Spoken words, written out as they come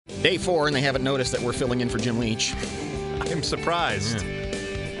Day 4, and they haven't noticed that we're filling in for Jim Leach. I'm surprised.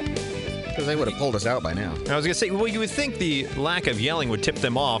 Because they would have pulled us out by now. I was going to say, well, you would think the lack of yelling would tip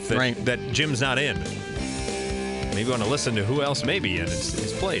them off that Jim's not in. Maybe want to listen to who else may be in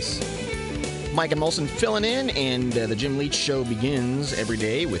his place. Mike and Molson filling in, and the Jim Leach Show begins every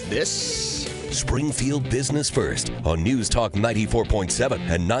day with this. Springfield Business First on News Talk 94.7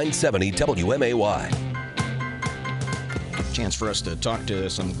 and 970 WMAY. Chance for us to talk to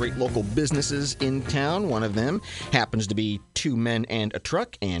some great local businesses in town. One of them happens to be Two Men and a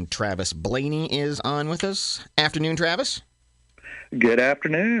Truck, and Travis Blaney is on with us. Afternoon, Travis. Good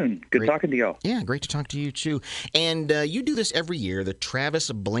afternoon. Good talking to y'all. Yeah, great to talk to you too. And you do this every year, the Travis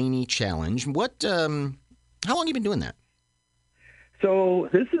Blaney Challenge. What? How long have you been doing that? So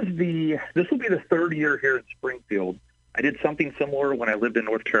this will be the third year here in Springfield. I did something similar when I lived in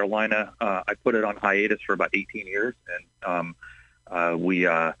North Carolina. I put it on hiatus for about 18 years, and I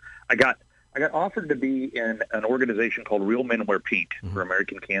got offered to be in an organization called Real Men Wear Pink for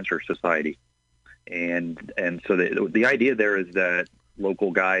American Cancer Society, and so the idea there is that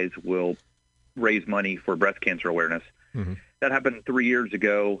local guys will raise money for breast cancer awareness. Mm-hmm. That happened 3 years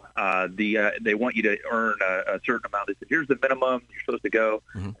ago. They want you to earn a certain amount. They said, here's the minimum you're supposed to go.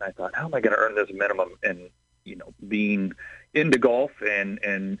 Mm-hmm. And I thought, how am I going to earn this minimum? And being into golf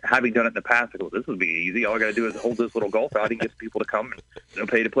and having done it in the past, I go, this would be easy. All I got to do is hold this little golf outing, get people to come and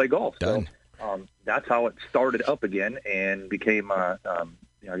pay to play golf. Done. So that's how it started up again and became, like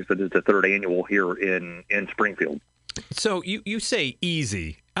I said, it's the third annual here in Springfield. So you say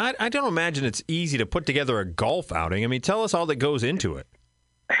easy. I don't imagine it's easy to put together a golf outing. I mean, tell us all that goes into it.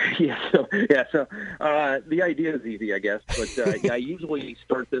 So the idea is easy, I guess. But I usually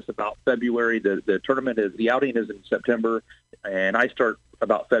start this about February. The outing is in September, and I start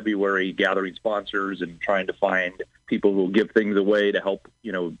about February gathering sponsors and trying to find people who will give things away to help,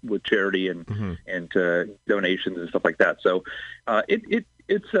 with charity and to donations and stuff like that. So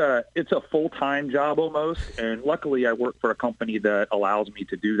it's a full-time job almost, and luckily I work for a company that allows me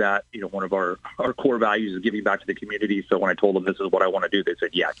to do that. One of our core values is giving back to the community. So when I told them this is what I want to do, they said,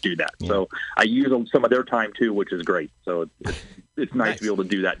 yeah, do that. Yeah. So I use some of their time too, which is great. So it's nice to be able to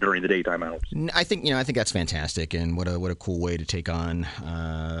do that during the daytime hours. I think that's fantastic, and what a cool way to take on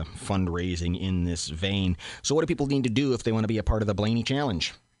fundraising in this vein. So what do people need to do if they want to be a part of the Blaney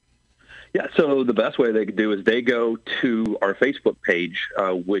Challenge? Yeah, so the best way they could do is they go to our Facebook page,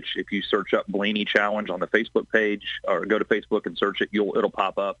 which if you search up Blaney Challenge on the Facebook page, or go to Facebook and search it, it'll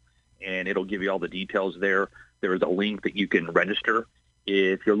pop up, and it'll give you all the details there. There is a link that you can register.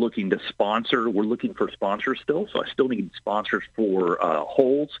 If you're looking to sponsor, we're looking for sponsors still. So I still need sponsors for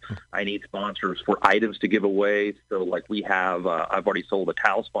holes. I need sponsors for items to give away. So like we have, I've already sold a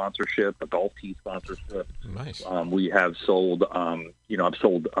towel sponsorship, a golf tee sponsorship. Nice. We have sold, I've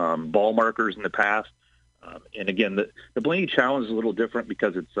sold ball markers in the past. And again, the Blaney Challenge is a little different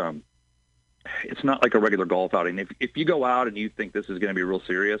because it's not like a regular golf outing. If you go out and you think this is going to be real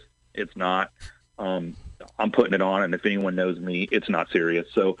serious, it's not. I'm putting it on, and if anyone knows me, it's not serious.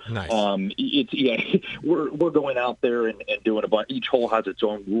 So, nice. We're going out there and doing a bunch. Each hole has its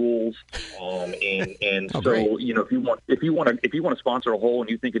own rules, and so great. If you want to sponsor a hole and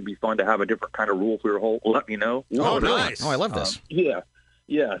you think it'd be fun to have a different kind of rule for your hole, let me know. Oh, nice. Oh, I love this. Yeah.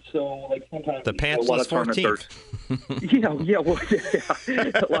 So like sometimes the pantsless 14th.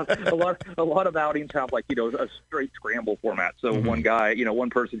 A lot of outings have a straight scramble format. So one guy, one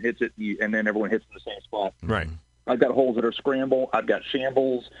person hits it, and then everyone hits in the same spot. Right. I've got holes that are scramble. I've got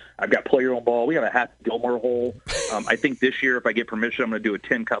shambles. I've got player on ball. We have a Happy Gilmore hole. I think this year, if I get permission, I'm going to do a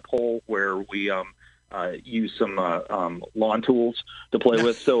 10-cup hole where we use some lawn tools to play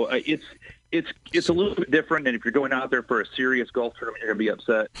with. So it's a little bit different, and if you're going out there for a serious golf tournament, you're going to be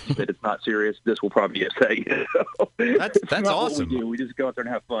upset that it's not serious. This will probably upset you. That's awesome. What we do. We just go out there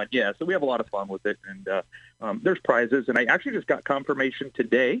and have fun. Yeah, so we have a lot of fun with it, and there's prizes. And I actually just got confirmation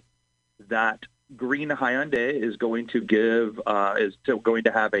today that Green Hyundai is going to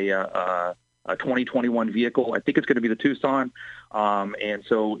have a 2021 vehicle. I think it's going to be the Tucson. And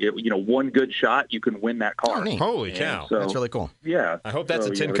so, one good shot, you can win that car. Oh, holy cow. So, that's really cool. Yeah. I hope that's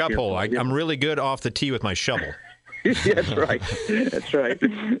a 10-cup hole. I'm really good off the tee with my shovel. Yeah, that's right. That's right.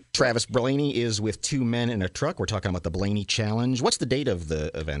 Travis Blaney is with Two Men and a Truck. We're talking about the Blaney Challenge. What's the date of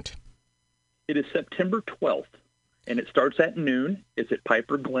the event? It is September 12th, and it starts at noon. It's at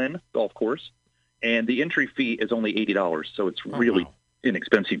Piper Glen Golf Course, and the entry fee is only $80, so it's really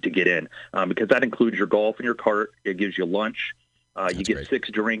inexpensive to get in because that includes your golf and your cart. It gives you lunch. You get great. 6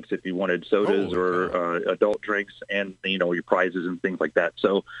 drinks if you wanted sodas or adult drinks, and your prizes and things like that.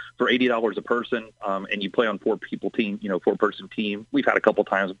 So for $80 a person, and you play on 4-person team. We've had a couple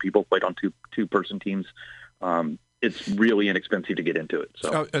times when people played on two-person teams. It's really inexpensive to get into it.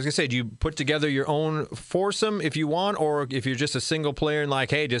 So I was gonna say, do you put together your own foursome if you want, or if you're just a single player and like,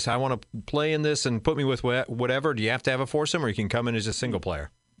 hey, I want to play in this and put me with whatever? Do you have to have a foursome, or you can come in as a single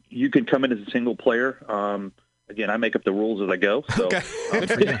player? You can come in as a single player. Again, I make up the rules as I go. So, okay.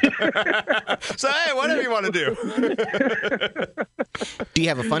 So hey, whatever you want to do. Do you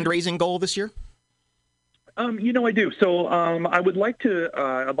have a fundraising goal this year? I do. So I would like to.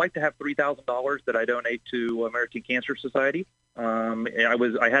 I'd like to have $3,000 that I donate to American Cancer Society.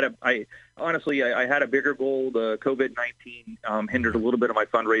 I had a bigger goal. The COVID-19 hindered a little bit of my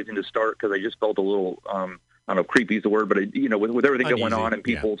fundraising to start because I just felt a little. I don't know, creepy is the word, but with everything going on and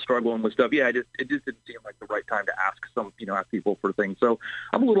people struggling with stuff, it just didn't seem like the right time to ask people for things. So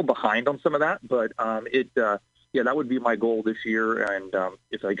I'm a little behind on some of that, but that would be my goal this year. And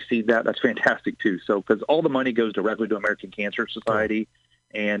if I exceed that, that's fantastic too. So, because all the money goes directly to American Cancer Society,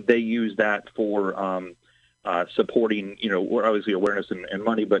 and they use that for supporting, obviously awareness and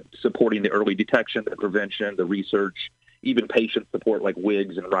money, but supporting the early detection, the prevention, the research, even patient support like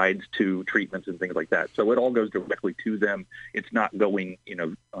wigs and rides to treatments and things like that. So it all goes directly to them. It's not going, I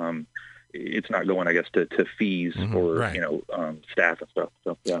guess, to fees or, staff and stuff.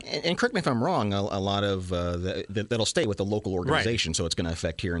 So, yeah. And correct me if I'm wrong, a lot of that'll stay with the local organization, so it's going to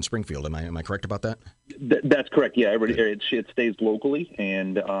affect here in Springfield. Am I correct about that? That's correct. Yeah, it stays locally,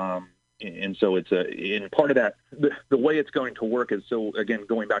 and so it's in part of that. The way it's going to work is, so again,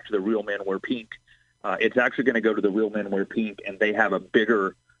 going back to the Real Men Wear Pink, it's actually going to go to the Real Men Wear Pink, and they have a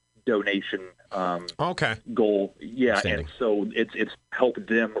bigger donation goal. Yeah, and so it's helped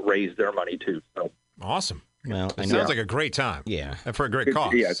them raise their money too. So awesome. Well, it sounds like a great time. Yeah, and for a great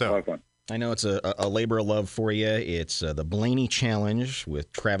cause. Yeah, it's a lot of fun. I know it's a labor of love for you. It's the Blaney Challenge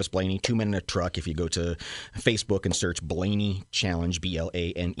with Travis Blaney, 2 Men in a Truck. If you go to Facebook and search Blaney Challenge,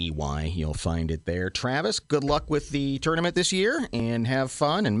 BLANEY, you'll find it there. Travis, good luck with the tournament this year, and have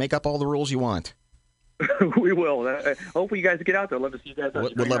fun and make up all the rules you want. We will. Hopefully you guys get out there. I'd love to see you guys out there.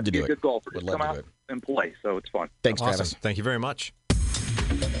 Would love to do it. Good golfer. Would Just come out and play. So it's fun. Thanks, awesome. Travis. Thank you very much.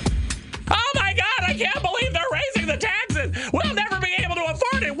 Oh, my God, I can't believe they're raising the taxes. We'll never be able to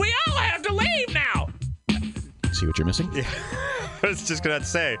afford it. We all have to leave now. See what you're missing? Yeah. I was just going to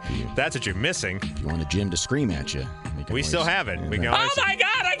say, that's what you're missing. If you want a Jim to scream at you. We still have it. We can Oh, my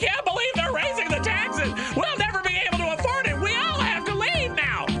God, I can't believe they're raising the taxes. We'll never be able to afford it. We all have to leave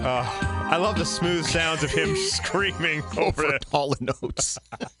now. I love the smooth sounds of him screaming over it. All the notes.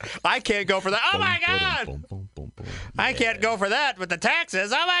 I can't go for that. Oh, my God. I can't go for that with the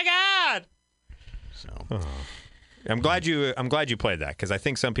taxes. Oh, my God. So... I'm glad you played that, because I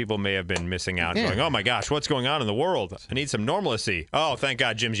think some people may have been missing out and going, oh my gosh, what's going on in the world? I need some normalcy. Oh, thank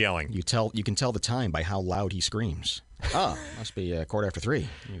God Jim's yelling. You can tell the time by how loud he screams. Oh, must be 3:15.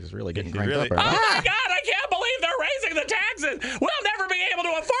 He's really getting cranked up. Oh my God, I can't believe they're raising the taxes. We'll never be able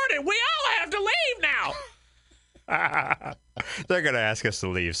to afford it. We all have to leave now. They're going to ask us to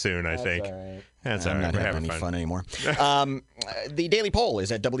leave soon, I think. All right. That's all right. I'm not having any fun anymore. The daily poll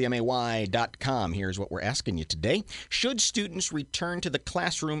is at WMAY.com. Here's what we're asking you today. Should students return to the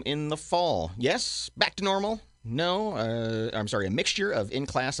classroom in the fall? Yes, back to normal. No, a mixture of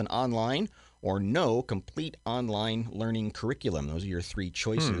in-class and online. Or no, complete online learning curriculum. Those are your 3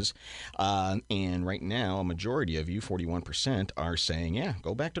 choices. And right now, a majority of you, 41%, are saying, yeah,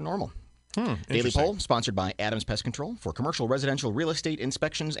 go back to normal. Daily poll sponsored by Adams Pest Control for commercial residential real estate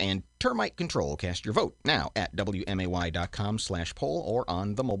inspections and termite control. Cast your vote now at WMAY.com/poll or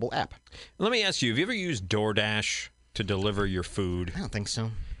on the mobile app. Let me ask you, have you ever used DoorDash to deliver your food? I don't think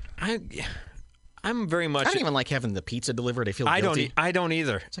so. I'm very much. I don't even like having the pizza delivered. I feel guilty. I don't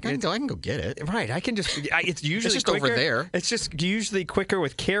either. It's like I can go get it. Right. I can just. It's usually it's just quicker. over there. It's just usually quicker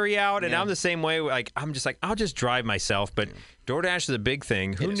with carry out, and I'm the same way. Like I'm just like I'll just drive myself. But DoorDash is a big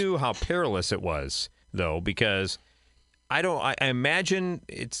thing. Who knew how perilous it was though? Because I imagine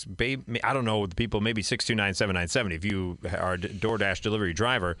it's. I don't know the people. Maybe 629-7970. If you are a DoorDash delivery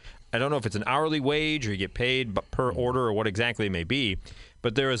driver, I don't know if it's an hourly wage or you get paid per order or what exactly it may be.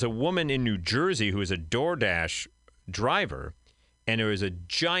 But there is a woman in New Jersey who is a DoorDash driver, and there was a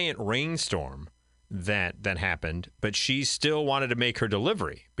giant rainstorm that happened, but she still wanted to make her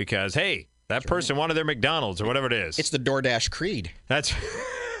delivery because, hey, that person wanted their McDonald's or whatever it is. It's the DoorDash creed. That's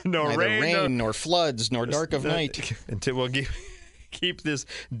no Neither rain, nor floods, nor dark of night. Until we'll give keep this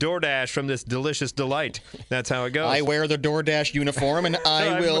DoorDash from this delicious delight. That's how it goes. I wear the DoorDash uniform, and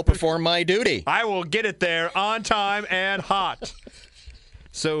I will perform my duty. I will get it there on time and hot.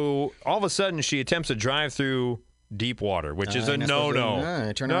 So all of a sudden, she attempts to drive through deep water, which is a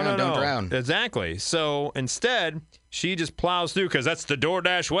no-no. Turn around, don't drown. Exactly. So instead, she just plows through because that's the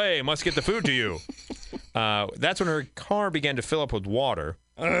DoorDash way. Must get the food to you. That's when her car began to fill up with water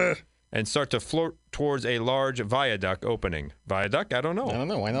and start to float towards a large viaduct opening. Viaduct? I don't know. I don't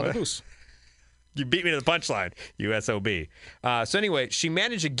know. Why not a goose? You beat me to the punchline, you SOB. So anyway, she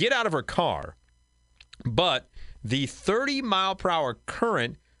managed to get out of her car, but the 30-mile-per-hour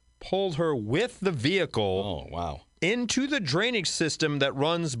current pulled her with the vehicle into the drainage system that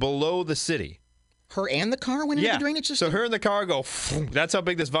runs below the city. Her and the car went into the drainage system? So her and the car go, that's how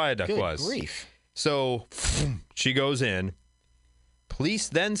big this viaduct was. Good grief. So she goes in. Police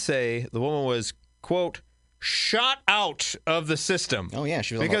then say the woman was, quote, shot out of the system. Oh, yeah.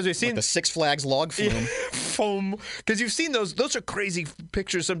 She was because we've seen the Six Flags log flume. Foam. Because you've seen those. Those are crazy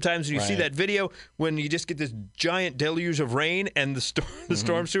pictures sometimes when you see that video when you just get this giant deluge of rain and the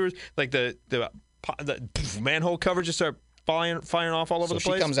storm sewers, like the manhole covers just start firing off all over the place.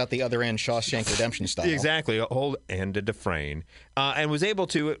 So she comes out the other end Shawshank Redemption style. Exactly. A whole end of the frame. And was able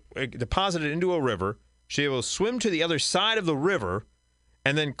to deposit it into a river. She was able to swim to the other side of the river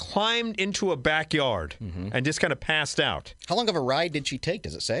and then climbed into a backyard and just kind of passed out. How long of a ride did she take,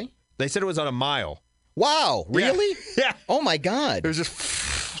 does it say? They said it was on a mile. Wow, really? Yeah. Oh, my God. It was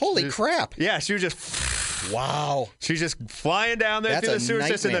just... Holy crap. Yeah, she was just... Wow. She's just flying down there through the sewer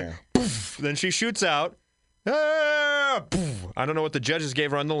system. Then she shoots out. I don't know what the judges gave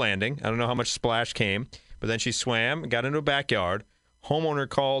her on the landing. I don't know how much splash came. But then she swam, got into a backyard. Homeowner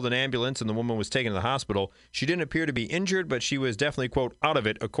called an ambulance, and the woman was taken to the hospital. She didn't appear to be injured, but she was definitely, quote, out of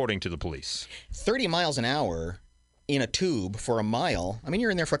it, according to the police. 30 miles an hour in a tube for a mile. I mean, you're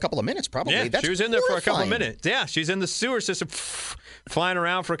in there for a couple of minutes, probably. Yeah, That's she was in there for a couple of horrifying. minutes. Yeah, she's in the sewer system, flying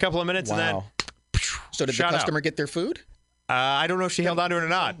around for a couple of minutes, and then So did the customer get their food? I don't know if she held on to it or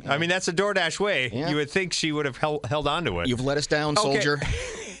not. I mean, that's a DoorDash way. Yeah. You would think she would have held on to it. You've let us down, soldier.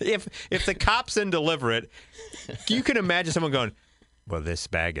 If the cops then deliver it, you can imagine someone going, well, this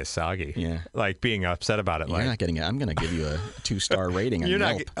bag is soggy. Yeah. Like being upset about it. You're not getting it. I'm going to give you a 2-star rating on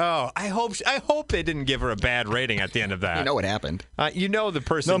Yelp. I hope they didn't give her a bad rating at the end of that. You know what happened. You know the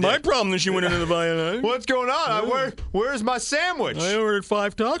person. Not my problem that she went into the violin. What's going on? Where's my sandwich? I ordered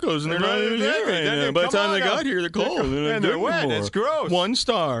 5 tacos and they're not even here right now. By the time they got here, they're cold. And they're wet. It's gross. 1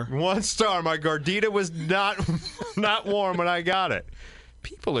 star. 1 star. My Gardita was not warm when I got it.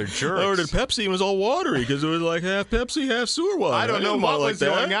 People are jerks. I ordered Pepsi and it was all watery because it was like half Pepsi, half sewer water. I don't know what was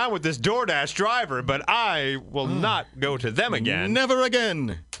going on with this DoorDash driver, but I will not go to them again. Never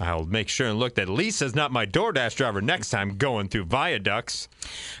again. I'll make sure and look that Lisa's not my DoorDash driver next time going through viaducts.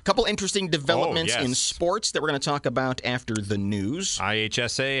 A couple interesting developments in sports that we're going to talk about after the news.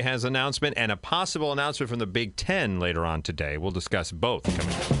 IHSA has an announcement and a possible announcement from the Big Ten later on today. We'll discuss both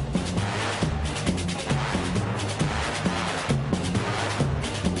coming up.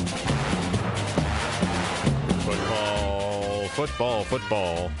 Football.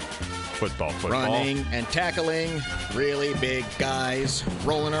 Running and tackling, really big guys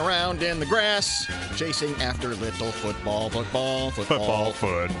rolling around in the grass, chasing after little football.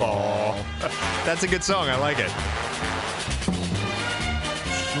 That's a good song. I like it.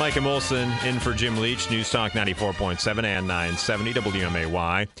 Mike and Molson in for Jim Leach, News Talk 94.7 and 970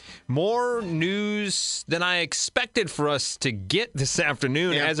 WMAY. More news than I expected for us to get this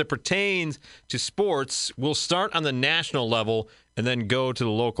afternoon as it pertains to sports. We'll start on the national level and then go to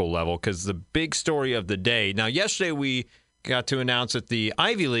the local level because the big story of the day. Now, yesterday we got to announce that the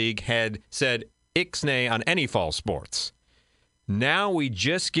Ivy League had said ixnay on any fall sports. Now we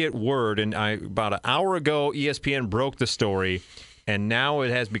just get word, and about an hour ago, ESPN broke the story, and now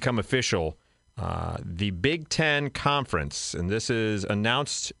it has become official. The Big Ten Conference, and this is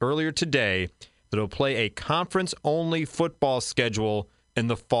announced earlier today, that it'll play a conference-only football schedule in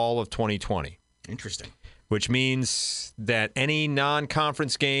the fall of 2020. Interesting. Which means that any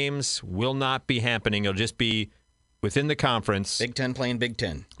non-conference games will not be happening. It'll just be within the conference. Big Ten playing Big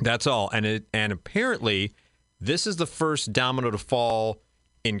Ten. That's all. And apparently, this is the first domino to fall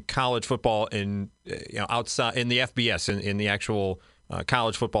in college football outside in the FBS in the actual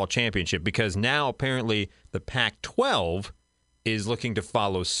college football championship, because now apparently the Pac-12 is looking to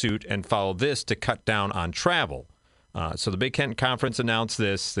follow suit and follow this to cut down on travel. So the Big Ten Conference announced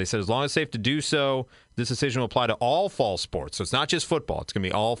this. They said as long as it's safe to do so, this decision will apply to all fall sports. So it's not just football. It's going to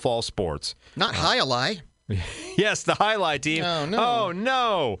be all fall sports. Not Highlight. Yes, the Highlight team. Oh, no. Oh,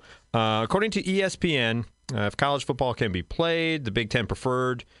 no. According to ESPN, if college football can be played, the Big Ten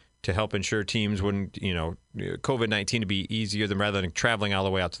preferred to help ensure teams wouldn't, COVID-19 to be easier than rather than traveling all the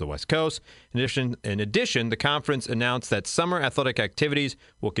way out to the West Coast. In addition, the conference announced that summer athletic activities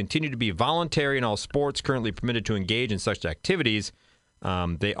will continue to be voluntary in all sports currently permitted to engage in such activities.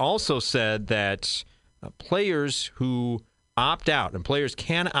 They also said that players who opt out, and players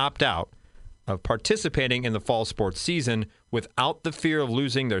can opt out of participating in the fall sports season without the fear of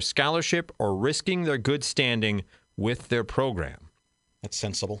losing their scholarship or risking their good standing with their program. That's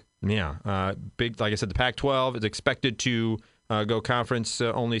sensible. Yeah. Like I said, the Pac-12 is expected to go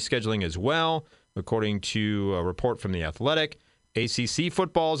conference-only scheduling as well, according to a report from The Athletic. ACC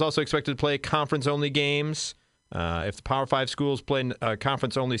football is also expected to play conference-only games. If the Power 5 schools play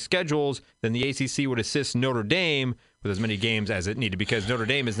conference-only schedules, then the ACC would assist Notre Dame with as many games as it needed, because Notre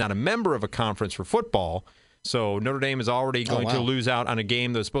Dame is not a member of a conference for football. So Notre Dame is already going to lose out on a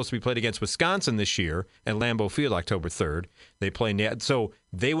game that was supposed to be played against Wisconsin this year at Lambeau Field, October 3rd. They play so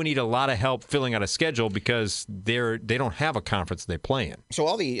they would need a lot of help filling out a schedule because they don't have a conference they play in. So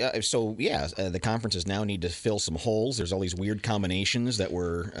all the conferences now need to fill some holes. There's all these weird combinations that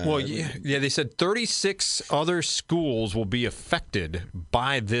were. They said 36 other schools will be affected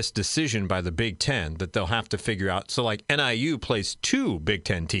by this decision by the Big Ten that they'll have to figure out. So like NIU plays 2 Big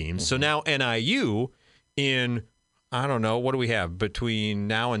Ten teams. Mm-hmm. So now NIU. In, I don't know, what do we have between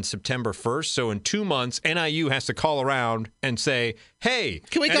now and September 1st? So in 2 months, NIU has to call around and say, hey.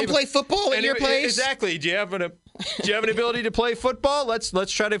 Can we come play football at your place? Exactly. Do you have an ability to play football?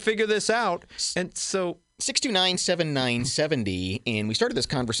 Let's try to figure this out. And so 629-7970, and we started this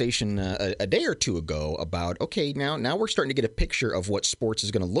conversation a day or two ago about, okay, now we're starting to get a picture of what sports is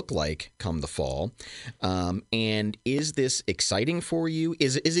going to look like come the fall. And is this exciting for you?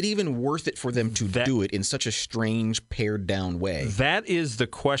 Is it even worth it for them to do it in such a strange, pared-down way? That is the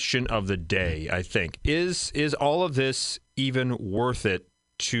question of the day, I think. Is all of this even worth it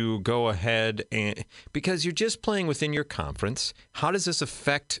to go ahead and – because you're just playing within your conference. How does this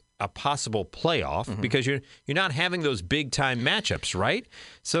affect a possible playoff? Mm-hmm. Because you're not having those big-time matchups, right?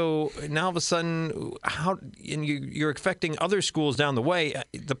 So now all of a sudden, you're affecting other schools down the way.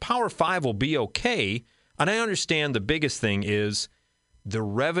 The Power 5 will be okay, and I understand the biggest thing is the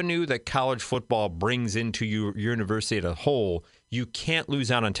revenue that college football brings into your university as a whole. You can't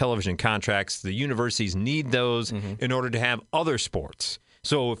lose out on television contracts. The universities need those in order to have other sports.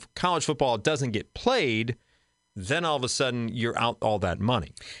 So if college football doesn't get played, then all of a sudden you're out all that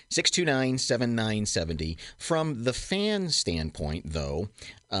money. 629-7970. From the fan standpoint, though,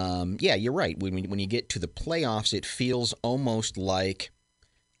 you're right. When you get to the playoffs, it feels almost like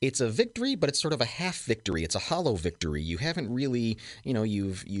it's a victory, but it's sort of a half victory. It's a hollow victory. You haven't really,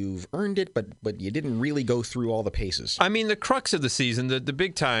 you've earned it, but you didn't really go through all the paces. I mean, the crux of the season, the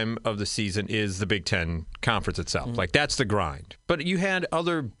big time of the season is the Big Ten Conference itself. Mm-hmm. Like, that's the grind. But you had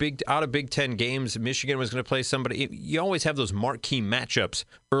other out of Big Ten games. Michigan was going to play somebody. You always have those marquee matchups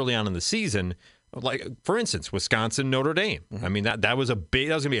early on in the season. Like, for instance, Wisconsin, Notre Dame. Mm-hmm. I mean, that was going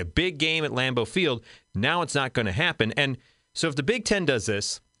to be a big game at Lambeau Field. Now it's not going to happen. And so if the Big Ten does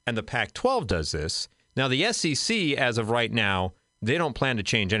this, and the Pac-12 does this. Now, the SEC, as of right now, they don't plan to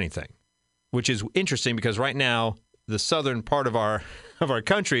change anything, which is interesting because right now, the southern part of our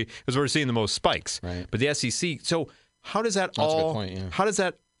country is where we're seeing the most spikes. Right. But the SEC, so how does that all? That's a good point, yeah. How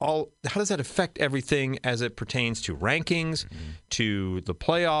does that affect everything as it pertains to rankings, to the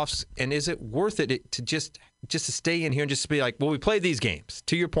playoffs, and is it worth it to just to stay in here and just be like, well, we played these games.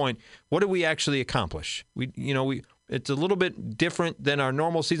 To your point, what did we actually accomplish? It's a little bit different than our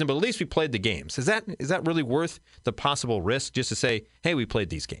normal season, but at least we played the games. Is that really worth the possible risk just to say, hey, we played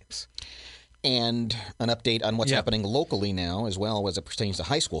these games? And an update on what's happening locally now as well as it pertains to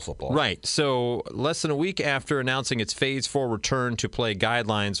high school football. Right. So less than a week after announcing its Phase 4 return to play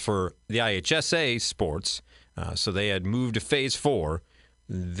guidelines for the IHSA sports, so they had moved to Phase 4,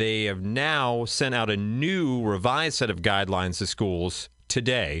 they have now sent out a new revised set of guidelines to schools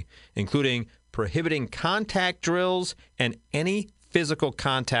today, including prohibiting contact drills and any physical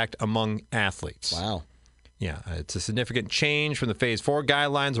contact among athletes. Wow. Yeah, it's a significant change from the Phase 4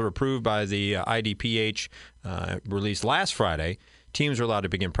 guidelines that were approved by the IDPH released last Friday. Teams are allowed to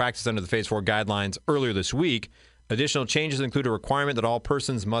begin practice under the Phase 4 guidelines earlier this week. Additional changes include a requirement that all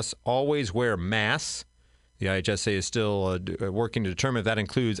persons must always wear masks. The IHSA is still working to determine if that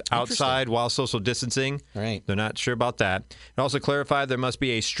includes outside while social distancing. Right. They're not sure about that. It also clarified there must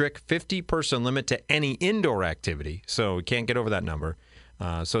be a strict 50-person limit to any indoor activity, so we can't get over that number.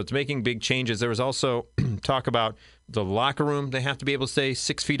 So it's making big changes. There was also talk about the locker room, they have to be able to stay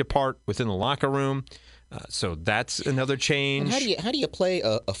 6 feet apart within the locker room. So that's another change. And how do you play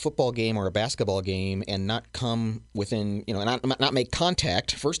a football game or a basketball game and not come within, not make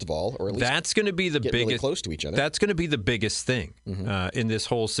contact, first of all, or at least that's going to be the get biggest, really close to each other? That's going to be the biggest thing in this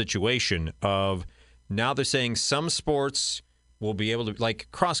whole situation of now they're saying some sports will be able to, like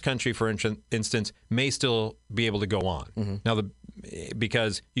cross country, for instance, may still be able to go on. Now,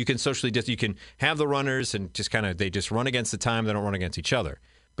 because you can socially you can have the runners and they just run against the time, they don't run against each other.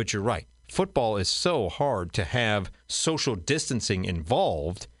 But you're right. Football is so hard to have social distancing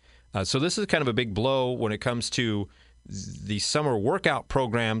involved. So this is kind of a big blow when it comes to the summer workout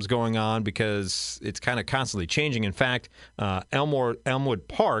programs going on because it's kind of constantly changing. In fact, Elmwood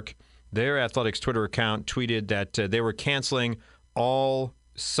Park, their athletics Twitter account tweeted that they were canceling all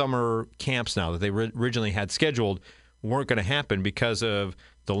summer camps now that they originally had scheduled weren't going to happen because of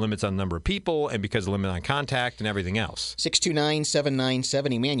the limits on the number of people and because of the limit on contact and everything else.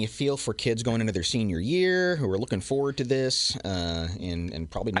 629-7970. Man, you feel for kids going into their senior year who are looking forward to this and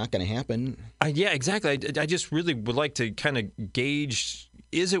probably not going to happen. Yeah, exactly. I just really would like to kind of gauge,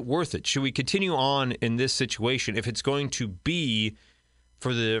 is it worth it? Should we continue on in this situation if it's going to be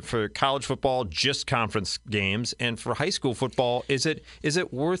for college football, just conference games, and for high school football, is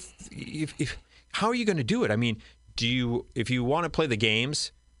it worth? How are you going to do it? I mean, if you want to play the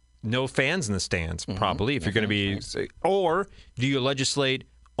games, no fans in the stands, probably. If you're going to be, or do you legislate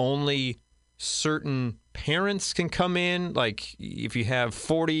only certain parents can come in? Like if you have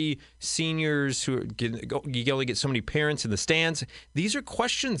 40 seniors you only get so many parents in the stands. These are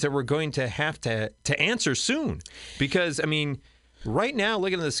questions that we're going to have to answer soon, because I mean. Right now,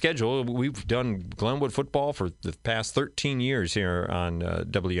 looking at the schedule, we've done Glenwood football for the past 13 years here on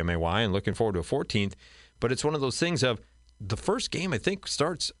WMAY and looking forward to a 14th. But it's one of those things of the first game, I think,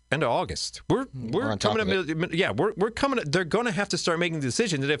 starts end of August. We're coming up. Yeah, we're coming. They're going to have to start making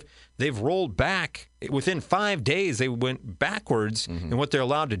decisions. And if they've rolled back within 5 days, they went backwards in what they're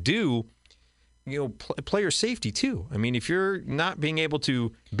allowed to do. Player safety too. I mean, if you're not being able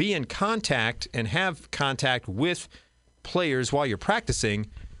to be in contact and have contact with players while you're practicing,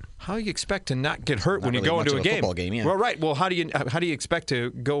 how do you expect to not get hurt when you go into a game? Football game, yeah. Well, right. Well, how do you expect to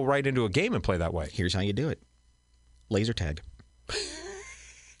go right into a game and play that way? Here's how you do it: laser tag.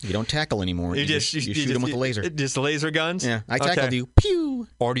 You don't tackle anymore. You shoot them with a laser. Just laser guns. Yeah, I tackled you. Pew.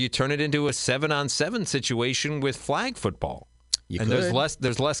 Or do you turn it into a 7-on-7 situation with flag football?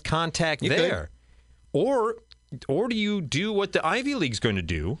 There's less contact there. Or do you do what the Ivy League's going to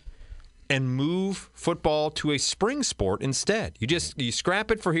do? And move football to a spring sport instead. You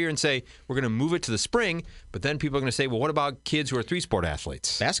scrap it for here and say, we're going to move it to the spring, but then people are going to say, well, what about kids who are 3-sport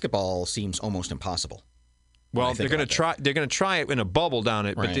athletes? Basketball seems almost impossible. Well, they're going to try it in a bubble down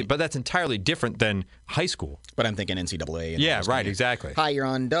it, right. but that's entirely different than high school. But I'm thinking NCAA. Yeah, right, exactly. Hi, you're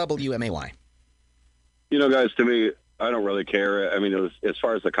on WMAY. Guys, to me, I don't really care. I mean, as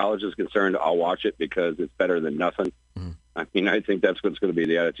far as the college is concerned, I'll watch it because it's better than nothing. I mean, I think that's what's going to be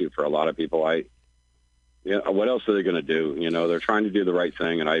the attitude for a lot of people. What else are they going to do? They're trying to do the right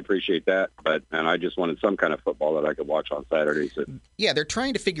thing, and I appreciate that. And I just wanted some kind of football that I could watch on Saturdays. Yeah, they're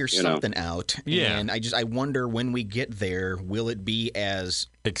trying to figure something out. Yeah. And I wonder when we get there, will it be as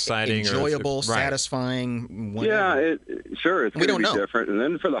exciting, enjoyable, satisfying? Whatever? Yeah, sure. It's going to be different. And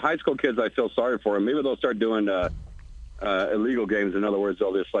then for the high school kids, I feel sorry for them. Maybe they'll start doing illegal games. In other words,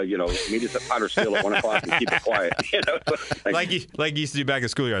 they'll just meet us at Potter Steel at 1 o'clock and keep it quiet. Like you used to do back at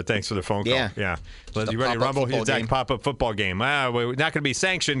schoolyard. Thanks for the phone call. Yeah. You ready to rumble? Here's that pop-up football game. We're not going to be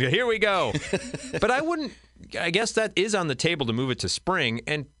sanctioned. Here we go. But I guess that is on the table to move it to spring.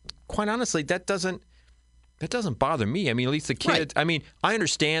 And quite honestly, that doesn't bother me. I mean, at least the kids. Right. I mean, I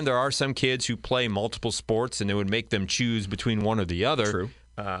understand there are some kids who play multiple sports and it would make them choose between one or the other. True.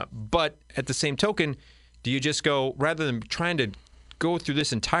 But at the same token, do you just go, rather than trying to go through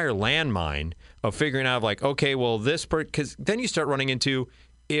this entire landmine of figuring out okay, well, because then you start running into,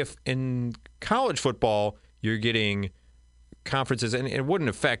 if in college football you're getting conferences, and it wouldn't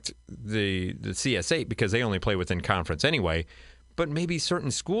affect the CS8 because they only play within conference anyway, but maybe certain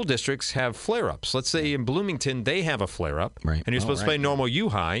school districts have flare-ups. Let's say in Bloomington they have a flare-up, right. And you're supposed to play normal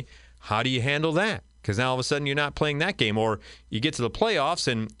U-High. How do you handle that? Because now all of a sudden you're not playing that game. Or you get to the playoffs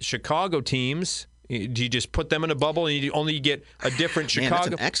and Chicago teams, do you just put them in a bubble and you only get a different Chicago? Man,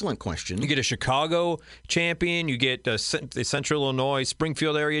 that's an excellent question. You get a Chicago champion, you get the Central Illinois,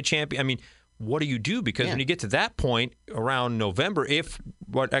 Springfield area champion. I mean, what do you do? Because when you get to that point around November,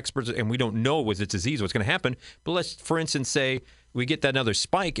 what experts, and we don't know with this disease what's going to happen, but let's, for instance, say we get that another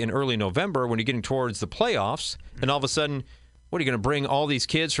spike in early November when you're getting towards the playoffs, and all of a sudden What, are you going to bring all these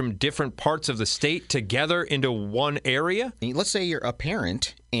kids from different parts of the state together into one area? Let's say you're a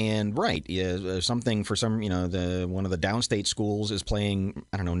parent and, something for some, one of the downstate schools is playing,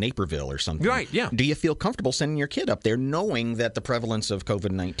 I don't know, Naperville or something. Right, yeah. Do you feel comfortable sending your kid up there knowing that the prevalence of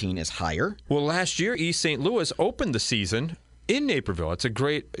COVID-19 is higher? Well, last year, East St. Louis opened the season in Naperville. It's a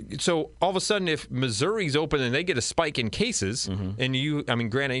great. So all of a sudden, if Missouri's open and they get a spike in cases,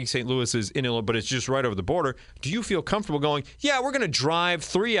 and granted, East St. Louis is in Illinois, but it's just right over the border. Do you feel comfortable going, yeah, we're going to drive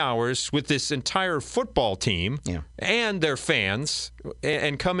 3 hours with this entire football team and their fans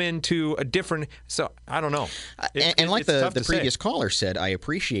and come into a different. So I don't know. And like the previous caller said, I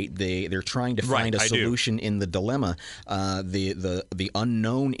appreciate they're trying to find a solution in the dilemma. The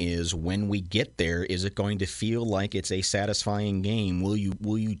unknown is when we get there, is it going to feel like it's a satisfying game? Will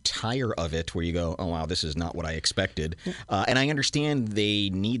you tire of it where you go, oh wow, this is not what I expected? And I understand they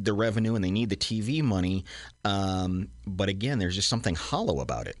need the revenue and they need the TV money, but again, there's just something hollow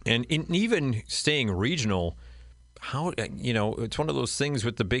about it. And even staying regional, how it's one of those things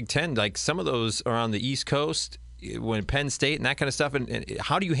with the Big Ten. Like some of those are on the East Coast, when Penn State and that kind of stuff. And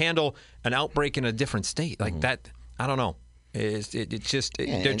how do you handle an outbreak in a different state like that? I don't know.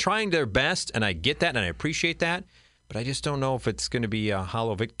 They're trying their best, and I get that, and I appreciate that. But I just don't know if it's going to be a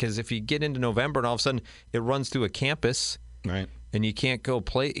hollow victory, because if you get into November and all of a sudden it runs through a campus, right, and you can't go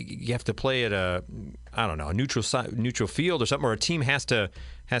play, you have to play at a neutral field or something, or a team has to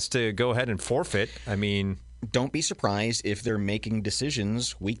go ahead and forfeit. I mean, don't be surprised if they're making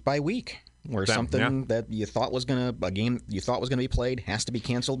decisions week by week, where something that you thought was a game you thought was going to be played has to be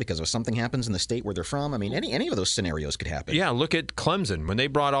canceled because of something happens in the state where they're from. I mean, any of those scenarios could happen. Yeah, look at Clemson. When they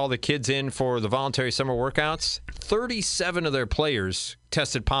brought all the kids in for the voluntary summer workouts, 37 of their players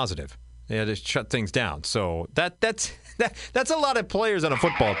tested positive. They had to shut things down. So that's a lot of players on a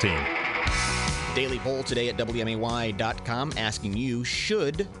football team. Daily poll today at WMAY.com asking you,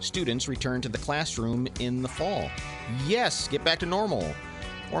 should students return to the classroom in the fall? Yes, get back to normal.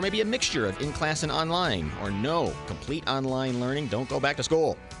 Or maybe a mixture of in-class and online. Or no, complete online learning, don't go back to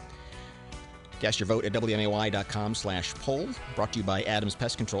school. Cast your vote at WMAY.com/poll. Brought to you by Adams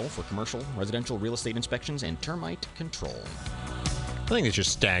Pest Control for commercial, residential, real estate inspections, and termite control. I think they should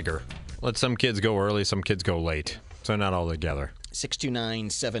stagger. Let some kids go early, some kids go late. So not all together.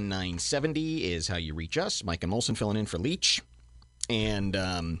 629-7970 is how you reach us. Mike and Molson filling in for Leach. And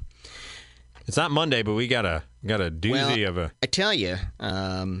it's not Monday, but we got a doozy of a. I tell you,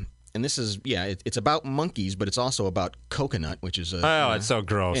 and this is it's about monkeys, but it's also about coconut, which is it's so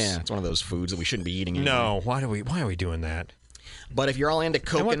gross. Yeah, it's one of those foods that we shouldn't be eating anymore. No, why are we doing that? But if you're all into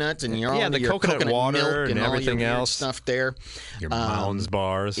coconut and you're all into the your coconut water milk and everything all your else stuff there, your Mounds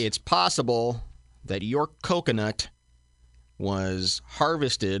bars, it's possible that your coconut was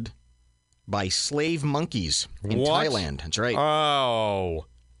harvested by slave monkeys in Thailand. That's right. Oh.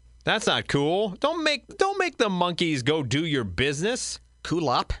 That's not cool. Don't make the monkeys go do your business.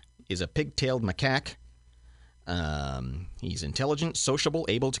 Kulop is a pig-tailed macaque. He's intelligent, sociable,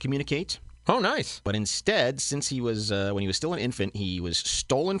 able to communicate. Oh, nice. But instead, since he was when he was still an infant, he was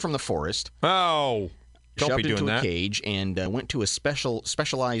stolen from the forest. Oh, don't be doing shoved into that. a cage and went to a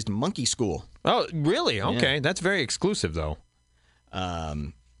specialized monkey school. Oh, really? Okay, Yeah. That's very exclusive, though.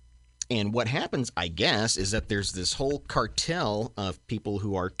 And what happens, I guess, is that there's this whole cartel of people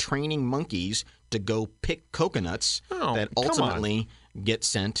who are training monkeys to go pick coconuts that ultimately get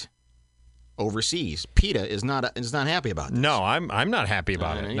sent overseas. PETA is not happy about this. No, I'm not happy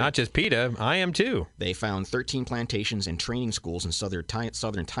about it. Not just PETA, I am too. They found 13 plantations and training schools in southern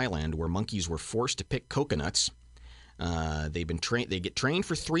Thailand where monkeys were forced to pick coconuts. They get trained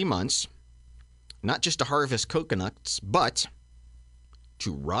for 3 months, not just to harvest coconuts, but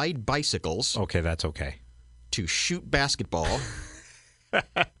to ride bicycles. Okay, that's okay. To shoot basketball,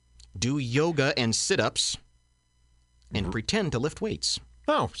 do yoga and sit-ups, and pretend to lift weights.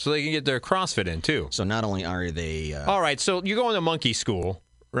 Oh, so they can get their CrossFit in, too. So not only are they... All right, so you're going to monkey school,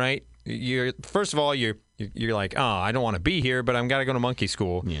 right? First of all, you're like, oh, I don't want to be here, but I'm got to go to monkey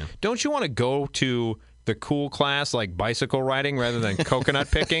school. Yeah. Don't you want to go to the cool class like bicycle riding rather than coconut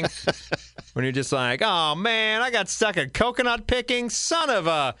picking? When you're just like, oh, man, I got stuck at coconut picking. Son of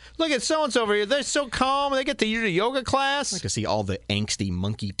a... Look at so-and-so over here. They're so calm. They get to do the yoga class. I like to see all the angsty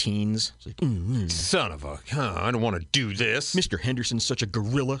monkey teens. It's like, Son of a... I don't want to do this. Mr. Henderson's such a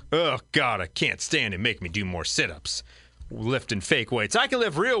gorilla. Oh, God, I can't stand it. Make me do more sit-ups. Lifting fake weights. I can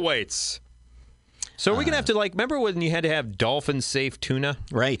lift real weights. So are we going to have to, remember when you had to have dolphin-safe tuna?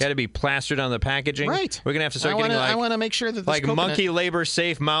 Right. It had to be plastered on the packaging? Right. We're going to have to start getting, I want to make sure that this coconut, monkey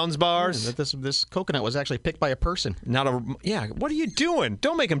labor-safe Mounds bars? that this coconut was actually picked by a person. What are you doing?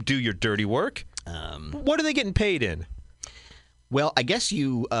 Don't make them do your dirty work. What are they getting paid in? Well, I guess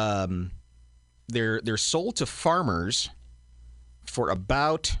they're sold to farmers for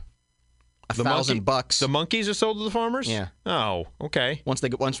about $1,000. The monkeys are sold to the farmers? Yeah. Oh, okay. Once they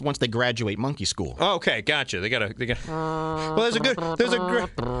graduate monkey school. Oh, okay, gotcha. They got. Well,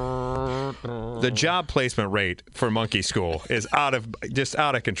 the job placement rate for monkey school is out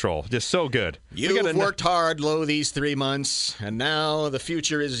of control. Just so good. You've worked hard, these 3 months, and now the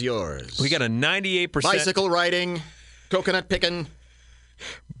future is yours. We got a 98% bicycle riding, coconut picking,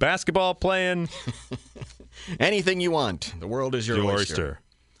 basketball playing, anything you want. The world is your oyster.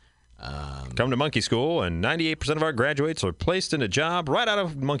 Come to monkey school, and 98% of our graduates are placed in a job right out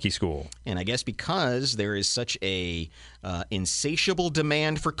of monkey school. And I guess because there is such a insatiable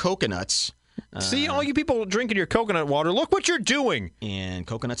demand for coconuts. See, all you people drinking your coconut water, look what you're doing. And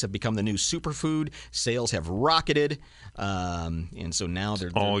coconuts have become the new superfood. Sales have rocketed. And so now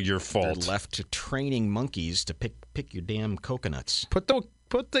they're all your fault. They're left to training monkeys to pick your damn coconuts. Put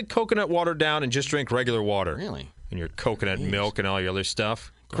the coconut water down and just drink regular water. Really? And your coconut milk and all your other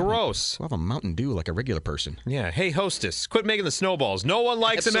stuff. Gross. We'll have a Mountain Dew like a regular person. Yeah. Hey, hostess, quit making the snowballs. No one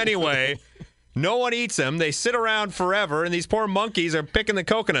likes them anyway. No one eats them. They sit around forever, and these poor monkeys are picking the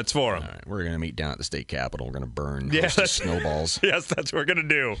coconuts for them. All right, we're going to meet down at the state capitol. We're going to burn snowballs. Yes, that's what we're going to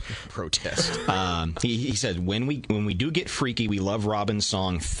do. Protest. He said, when we do get freaky, we love Robin's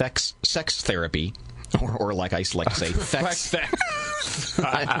song Sex Therapy. Or like I like to say, Fex.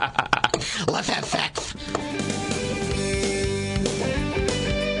 Let's have sex.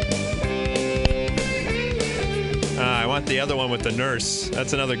 I want the other one with the nurse.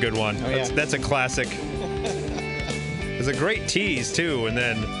 That's another good one. Oh, yeah. That's a classic. It's a great tease, too, and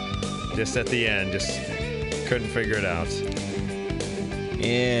then just at the end, just couldn't figure it out.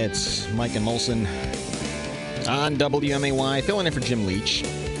 It's Mike and Molson on WMAY, filling in for Jim Leach.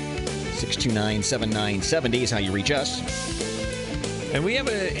 629-7970 is how you reach us. And we have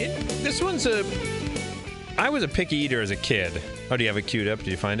I was a picky eater as a kid. Oh, do you have it queued up? Did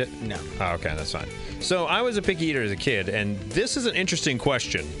you find it? No. Oh, okay, that's fine. So I was a picky eater as a kid, and this is an interesting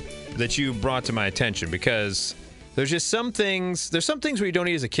question that you brought to my attention because there's some things where you don't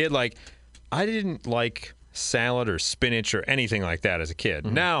eat as a kid. Like, I didn't like salad or spinach or anything like that as a kid.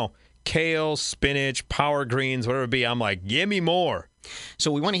 Mm-hmm. Now, kale, spinach, power greens, whatever it be, I'm like, give me more.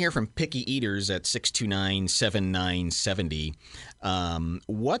 So we want to hear from picky eaters at 629-7970.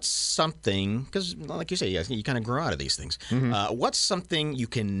 What's something, because like you say, you kind of grow out of these things. Mm-hmm. What's something you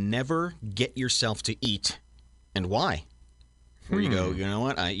can never get yourself to eat, and why? Where you go, you know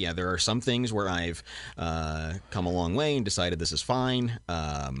what? There are some things where I've come a long way and decided this is fine.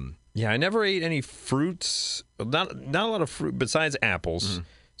 I never ate any fruits, not a lot of fruit besides apples. Mm-hmm.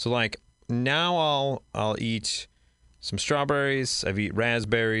 So like now I'll eat some strawberries. I've eaten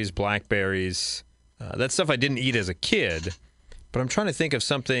raspberries, blackberries. That's stuff I didn't eat as a kid. But I'm trying to think of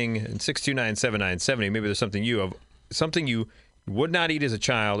something in 629-7970. Maybe there's something you would not eat as a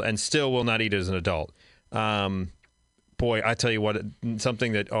child and still will not eat as an adult. Boy, I tell you what,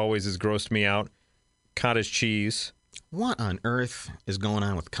 something that always has grossed me out: cottage cheese. What on earth is going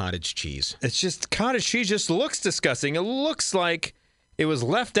on with cottage cheese? It's just cottage cheese just looks disgusting. It looks like it was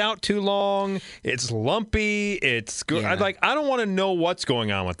left out too long. It's lumpy. It's good. Yeah. I don't want to know what's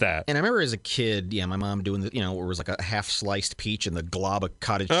going on with that. And I remember as a kid, my mom doing where it was like a half-sliced peach and the glob of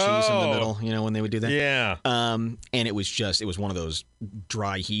cottage cheese in the middle, when they would do that. Yeah. And it was one of those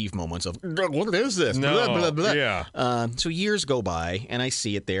dry heave moments of, what is this? No. Blah, blah, blah. Yeah. So years go by, and I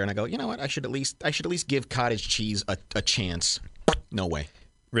see it there, and I go, you know what? I should at least give cottage cheese a chance. No way.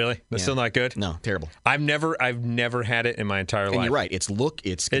 Really? That's still not good? No, terrible. I've never had it in my entire life. And you're right. It's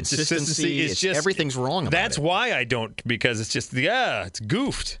consistency. It's just everything's wrong about that's it. That's why I don't, because it's just, it's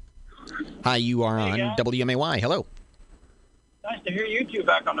goofed. Hi, you are on WMAY. Hello. Nice to hear you two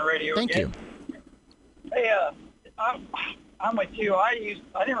back on the radio Thank again. you. Hey, I'm with you. I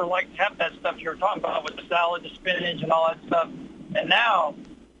never liked to have that stuff you were talking about with the salad, the spinach, and all that stuff. And now,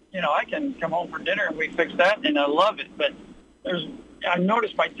 I can come home for dinner and we fix that, and I love it. But I've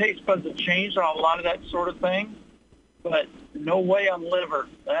noticed my taste buds have changed on a lot of that sort of thing, but no way on liver.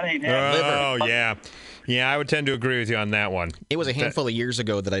 That ain't happening. Oh, yeah. Yeah, I would tend to agree with you on that one. It was a handful of years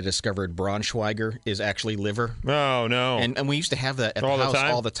ago that I discovered Braunschweiger is actually liver. Oh, no. And we used to have that at the house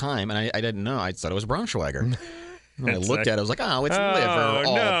all the time, and I didn't know. I thought it was Braunschweiger. When I looked at it, I was like, it's liver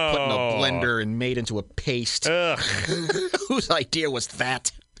all put in a blender and made into a paste. Whose idea was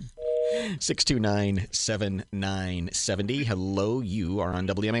that? 629-7970. Hello, you are on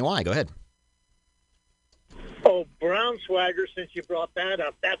WMAY. Go ahead. Oh, Braunschweiger, since you brought that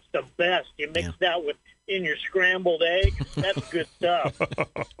up, that's the best. You mix that in your scrambled eggs. That's good stuff.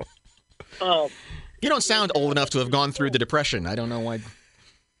 You don't sound old enough to have gone through the Depression. I don't know why.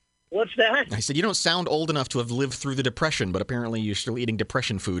 What's that? I said, you don't sound old enough to have lived through the Depression, but apparently you're still eating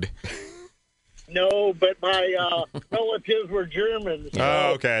Depression food. No, but my relatives were Germans. So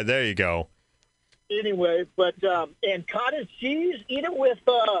Oh, okay. There you go. anyway, but and cottage cheese, eat it with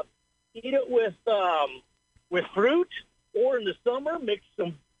fruit, or in the summer, mix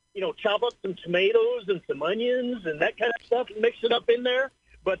some, chop up some tomatoes and some onions and that kind of stuff, and mix it up in there.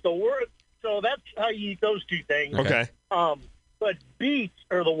 But so that's how you eat those two things. Okay. But beets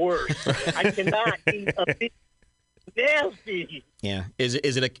are the worst. I cannot eat a beet. Nasty. Yeah. Is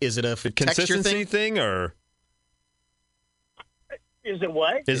it a texture Consistency thing or? Is it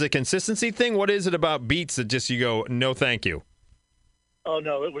what? Is it a consistency thing? What is it about beets that just you go, no, thank you? Oh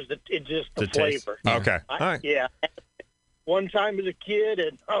no, it was just the taste. flavor. Okay. All right. Yeah. One time as a kid,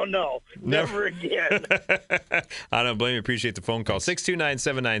 and oh no, never again. I don't blame you. Appreciate the phone call.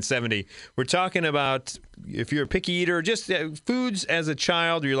 629-7970. We're talking about if you're a picky eater, just foods as a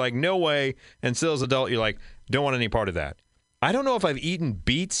child, you're like, no way. And still as an adult, you're like, don't want any part of that. I don't know if I've eaten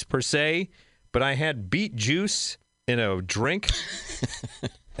beets per se, but I had beet juice in a drink.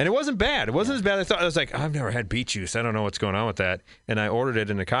 And it wasn't bad. It wasn't as bad as I thought. I was like, I've never had beet juice. I don't know what's going on with that. And I ordered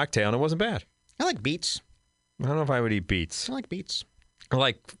it in a cocktail, and it wasn't bad. I like beets. I don't know if I would eat beets. I like beets. I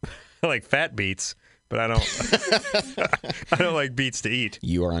like fat beets, but I don't. I don't like beets to eat.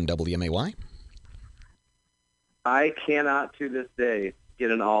 You are on WMAY. I cannot to this day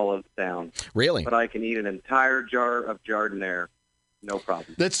get an olive down, Really? but I can eat an entire jar of jardiniere, no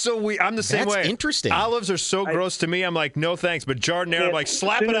problem. That's so weird. I'm the same That's way. interesting. Olives are so gross to me. I'm like, no thanks. But jardiniere, I'm like,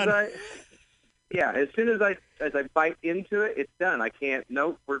 slap it on. As soon as I bite into it, it's done. I can't.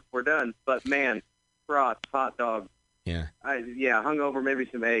 Nope, we're done. But man, broth, hot dog. Yeah. Hungover, maybe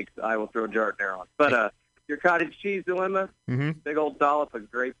some eggs. I will throw jardiniere on. But your cottage cheese dilemma, big old dollop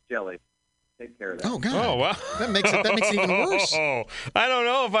of grape jelly. Take care of that. Oh God. Oh wow. That makes it even worse. Oh, I don't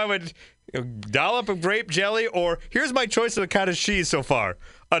know if I would dollop of grape jelly or here's my choice of a cottage cheese so far: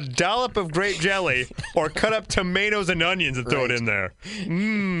 a dollop of grape jelly or cut up tomatoes and onions and throw it in there.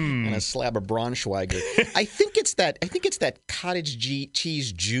 And a slab of Braunschweiger. I think it's that cottage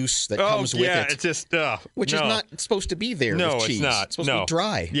cheese juice that comes with it. It's just which is not supposed to be there. No, with cheese. it's not. It's supposed to be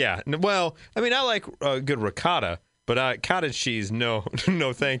dry. Yeah. Well, I mean, I like good ricotta, but cottage cheese, no,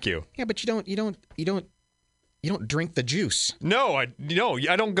 no, thank you. Yeah, but you don't drink the juice. No, I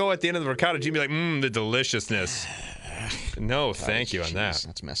don't go at the end of the ricotta cheese and be like, the deliciousness. No, thank you on that.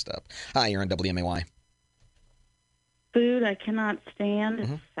 That's messed up. Hi, you're on WMAY. Food I cannot stand is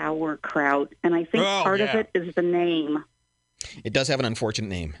sauerkraut, and I think part of it is the name. It does have an unfortunate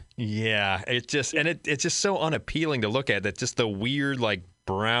name. Yeah, it's just so unappealing to look at. That just the weird like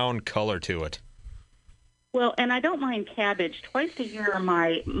brown color to it. Well, and I don't mind cabbage. Twice a year,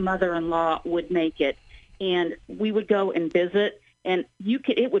 my mother-in-law would make it, and we would go and visit, and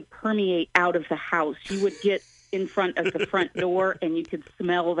it would permeate out of the house. You would get in front of the front door, and you could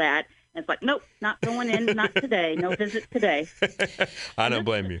smell that. And it's like, nope, not going in, not today. No visit today. I don't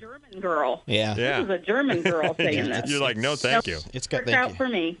blame you. German girl. Yeah. This is a German girl saying this. You're like, no, thank you. It's got out for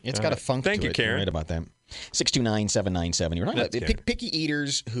me. It's got a funk Thank to you, it. Karen. You're right about that. 629-7970. We're talking about picky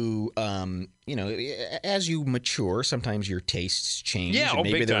eaters who, as you mature, sometimes your tastes change. Yeah, and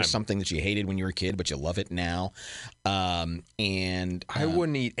maybe big there was time. something that you hated when you were a kid, but you love it now. And I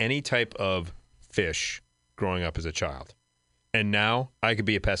wouldn't eat any type of fish growing up as a child, and now I could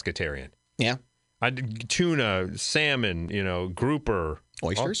be a pescatarian. Yeah. Tuna, salmon, grouper,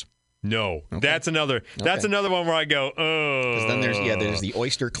 Oysters? No, Okay. That's another one where I go, oh. Because then there's the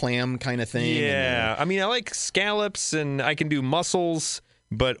oyster clam kind of thing. Yeah, I mean, I like scallops and I can do mussels,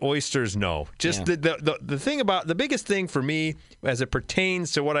 but oysters, no. Just the thing about the biggest thing for me as it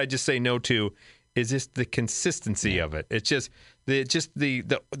pertains to what I just say no to is just the consistency of it. It's just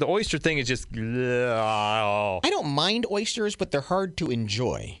the oyster thing is just. I don't mind oysters, but they're hard to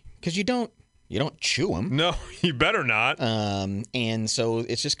enjoy because you don't chew them. No, you better not. And so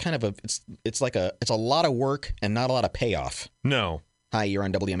it's just kind of it's a lot of work and not a lot of payoff. No. Hi, you're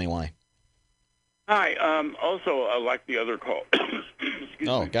on WMAY. Hi. Also, like the other call.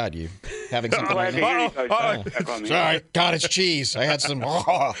 Oh God, you having something right now? Sorry, cottage cheese. I had some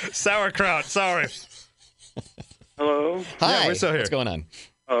sauerkraut. Sorry. Hello. Hi. Yeah, we're still here. What's going on?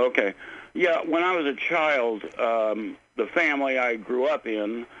 Oh, okay. Yeah, when I was a child, the family I grew up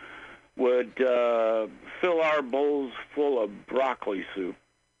in would fill our bowls full of broccoli soup.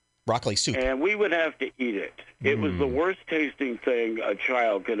 Broccoli soup. And we would have to eat it. It was the worst tasting thing a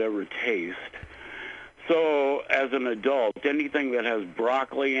child could ever taste. So as an adult, anything that has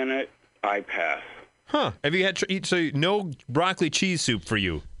broccoli in it, I pass. Huh. Have you had so no broccoli cheese soup for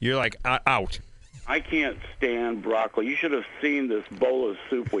you? You're like, out. I can't stand broccoli. You should have seen this bowl of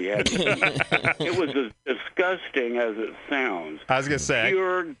soup we had to eat. It was as disgusting as it sounds. I was going to say.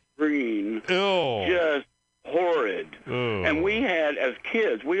 Pure green. Ew. Just horrid. Ew. And we had, as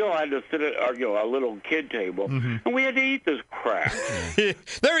kids, we all had to sit at a little kid table, and we had to eat this crap.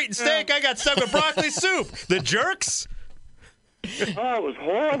 They're eating steak. I got stuck with broccoli soup. The jerks. Oh, it was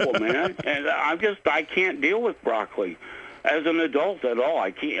horrible, man. And I can't deal with broccoli. As an adult at all, I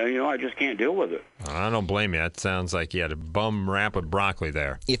can't. I just can't deal with it. I don't blame you. That sounds like you had a bum rap with broccoli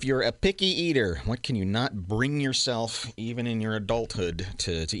there. If you're a picky eater, what can you not bring yourself, even in your adulthood,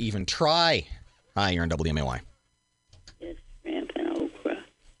 to even try? Hi, you're on WMAY. It's shrimp and okra.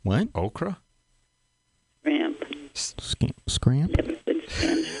 What? Okra? Shrimp. Scramp? Never could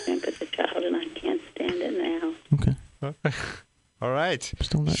stand shrimp as a child, and I can't stand it now. Okay. All right.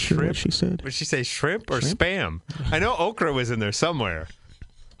 Still not sure what she said. Did she say shrimp or spam? I know okra was in there somewhere.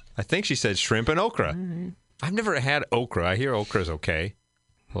 I think she said shrimp and okra. Right. I've never had okra. I hear okra's okay.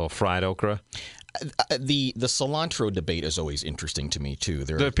 A little fried okra. The cilantro debate is always interesting to me, too.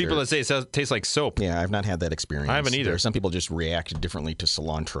 There are people that say it tastes like soap. Yeah, I've not had that experience. I haven't either. Some people just react differently to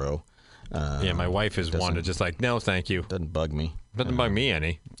cilantro. Yeah, my wife is one to just like, no, thank you. Doesn't bug me. Doesn't bug me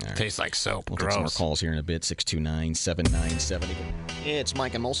any. Right. Tastes like soap. We'll Gross. take some more calls here in a bit. 629-7970. It's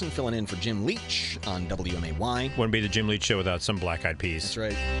Mike and Molson filling in for Jim Leach on WMAY. Wouldn't be the Jim Leach show without some Black Eyed Peas. That's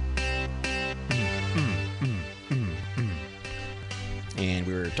right. And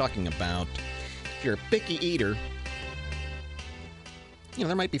we were talking about if you're a picky eater,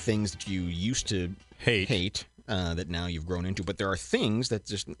 there might be things that you used to hate that now you've grown into, but there are things that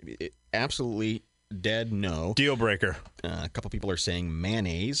just absolutely dead no. Deal breaker. A couple people are saying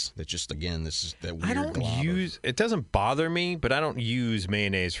mayonnaise. That's just, again, this is that weird I don't use, it doesn't bother me, but I don't use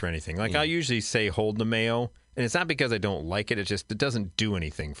mayonnaise for anything. Like, I usually say hold the mayo, and it's not because I don't like it. It doesn't do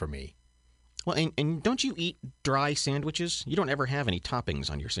anything for me. Well, and don't you eat dry sandwiches? You don't ever have any toppings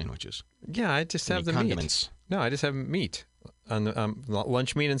on your sandwiches. Yeah, I just have the condiments. Meat. No, I just have meat. On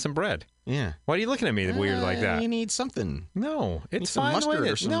lunch meat and some bread. Yeah. Why are you looking at me weird like that? You need something. No, it's some fine mustard the way or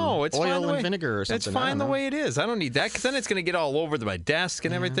it is. some No, it's oil fine and vinegar or something. It's fine the way it is. I don't need that because then it's going to get all over my desk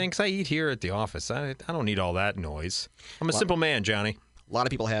and everything. Because I eat here at the office. I don't need all that noise. I'm a simple man, Johnny. A lot of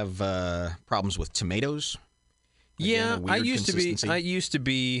people have problems with tomatoes. Yeah, Again, I used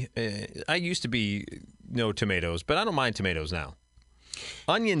to be no tomatoes, but I don't mind tomatoes now.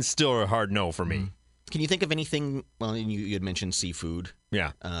 Onions still are a hard no for me. Can you think of anything? Well, you had mentioned seafood.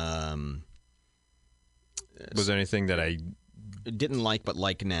 Yeah. Was there anything that I didn't like but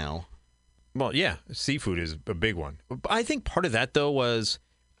like now? Well, yeah, seafood is a big one. I think part of that though was,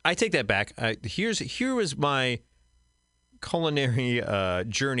 I take that back. Here was my culinary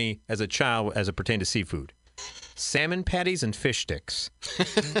journey as a child as it pertained to seafood. Salmon patties and fish sticks.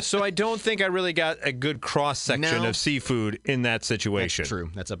 So I don't think I really got a good cross-section of seafood in that situation. That's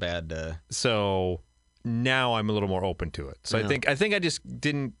true. That's a bad... So now I'm a little more open to it. So I think I just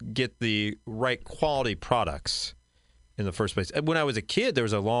didn't get the right quality products in the first place. When I was a kid, there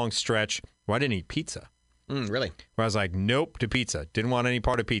was a long stretch where I didn't eat pizza. Really? Where I was like, nope to pizza. Didn't want any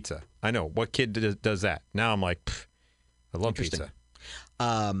part of pizza. I know. What kid does that? Now I'm like, I love pizza.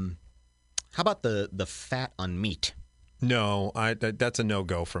 How about the fat on meat? No, that's a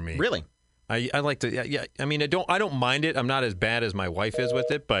no-go for me. Really? I like to. Yeah. I mean, I don't mind it. I'm not as bad as my wife is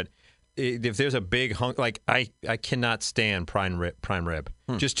with it, but if there's a big hunk, like I cannot stand prime rib.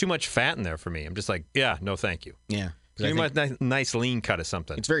 Just too much fat in there for me. I'm just like, yeah, no, thank you. Yeah. Give me a nice lean cut of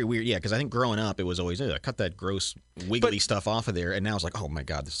something. It's very weird, yeah, because I think growing up it was always, cut that gross wiggly stuff off of there, and now it's like, oh my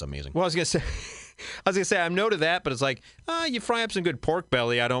God, this is amazing. Well, I was gonna say I'm no to that, but it's like, you fry up some good pork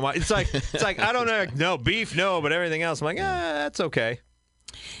belly, I don't mind. It's like I don't know, no beef, no, but everything else, I'm like, that's okay.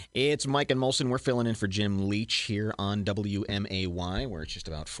 It's Mike and Molson. We're filling in for Jim Leach here on WMAY, where it's just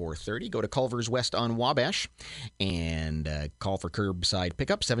about 4:30. Go to Culver's West on Wabash and call for curbside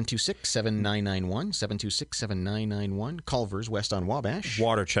pickup, 726-7991, 726-7991. Culver's West on Wabash.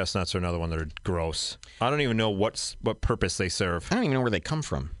 Water chestnuts are another one that are gross. I don't even know what purpose they serve. I don't even know where they come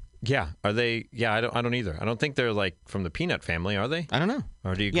from. Yeah, are they? Yeah, I don't either. I don't think they're like from the peanut family, are they? I don't know.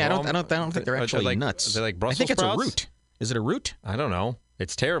 Or do you? Yeah, I don't think they're actually nuts. Are they like Brussels sprouts? I think it's a root. Is it a root? I don't know.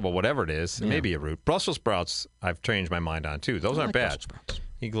 It's terrible, whatever it is. It may be a root. Brussels sprouts, I've changed my mind on, too. Those aren't bad.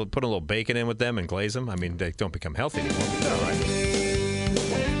 You can put a little bacon in with them and glaze them. I mean, they don't become healthy anymore. But all right.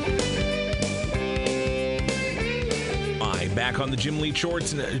 Back on the Jim Leach show,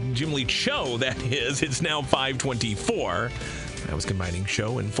 that is. It's now 5:24. I was combining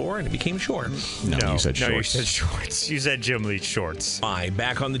show and four, and it became short. No, you said shorts. You said shorts. You said Jim Leach shorts.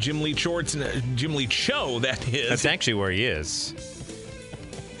 Back on the Jim Leach Jim Leach show, that is. That's actually where he is.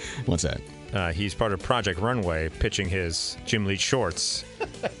 What's that? He's part of Project Runway, pitching his Jim Leach shorts.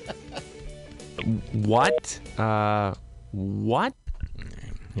 What? What?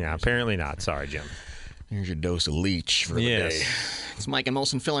 Yeah, apparently not. Sorry, Jim. Here's your dose of Leach for the day. It's Mike and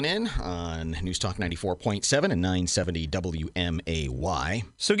Molson filling in on News Talk 94.7 and 970 WMAY.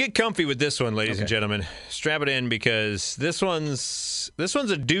 So get comfy with this one, ladies and gentlemen. Strap it in because this one's a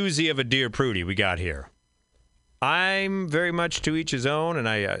doozy of a Dear Prudie we got here. I'm very much to each his own, and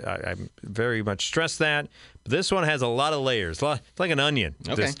I very much stress that. But this one has a lot of layers. It's like an onion,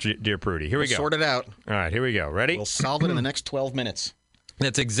 this Dear Prudie. Here we go. Sort it out. All right, here we go. Ready? We'll solve it in the next 12 minutes.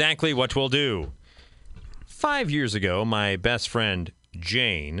 That's exactly what we'll do. 5 years ago, my best friend,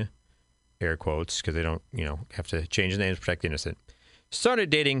 Jane, air quotes, because they don't, have to change the names to protect the innocent, started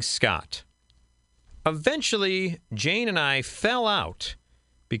dating Scott. Eventually, Jane and I fell out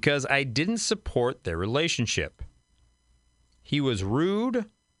because I didn't support their relationship. He was rude,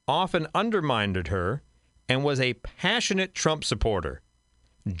 often undermined her, and was a passionate Trump supporter.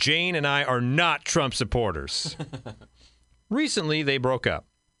 Jane and I are not Trump supporters. Recently, they broke up,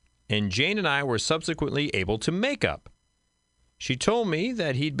 and Jane and I were subsequently able to make up. She told me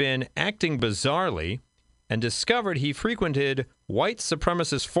that he'd been acting bizarrely and discovered he frequented white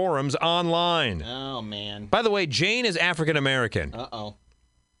supremacist forums online. Oh, man. By the way, Jane is African American. Uh-oh.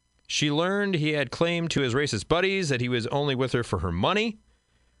 She learned he had claimed to his racist buddies that he was only with her for her money,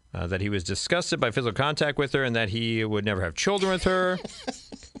 that he was disgusted by physical contact with her, and that he would never have children with her.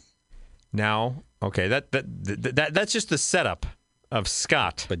 Now, okay, that's just the setup of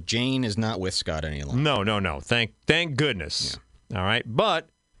Scott. But Jane is not with Scott any longer. No. Thank goodness. Yeah. All right, but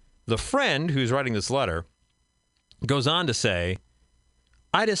the friend who's writing this letter goes on to say,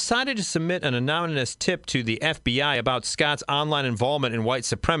 I decided to submit an anonymous tip to the FBI about Scott's online involvement in white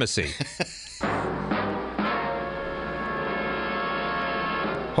supremacy.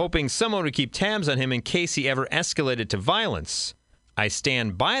 Hoping someone would keep tabs on him in case he ever escalated to violence. I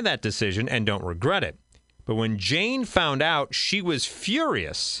stand by that decision and don't regret it. But when Jane found out, she was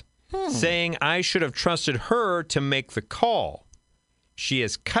furious, saying I should have trusted her to make the call. She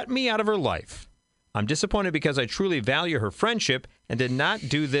has cut me out of her life. I'm disappointed because I truly value her friendship and did not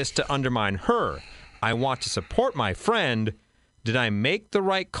do this to undermine her. I want to support my friend. Did I make the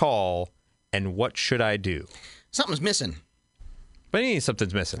right call? And what should I do? Something's missing. What do you mean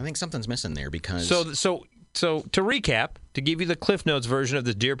something's missing? I think something's missing there because... So to recap, to give you the Cliff Notes version of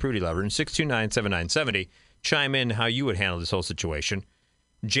the Dear Prudie letter in 629-7970, chime in how you would handle this whole situation.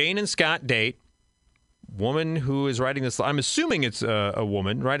 Jane and Scott date. Woman who is writing this... I'm assuming it's a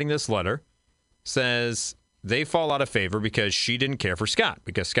woman writing this letter. Says they fall out of favor because she didn't care for Scott,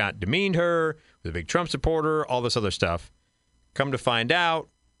 because Scott demeaned her, was a big Trump supporter, all this other stuff. Come to find out,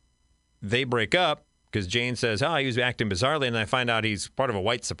 they break up because Jane says, he was acting bizarrely, and I find out he's part of a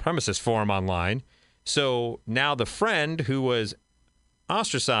white supremacist forum online. So now the friend who was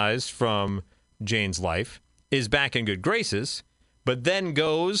ostracized from Jane's life is back in good graces, but then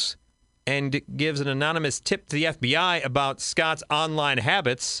goes and gives an anonymous tip to the FBI about Scott's online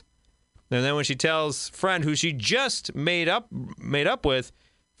habits. And then when she tells friend who she just made up with,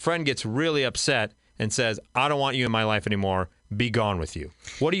 friend gets really upset and says, I don't want you in my life anymore. Be gone with you.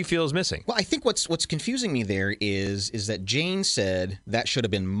 What do you feel is missing? Well, I think what's confusing me there is that Jane said that should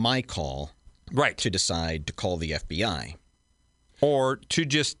have been my call, right, to decide to call the FBI, or to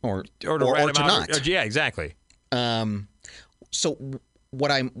just or to not. Yeah, exactly. So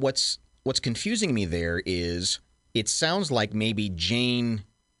what's confusing me there is it sounds like maybe Jane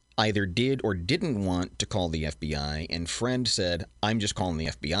either did or didn't want to call the FBI, and friend said, I'm just calling the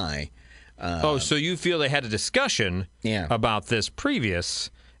FBI. So you feel they had a discussion about this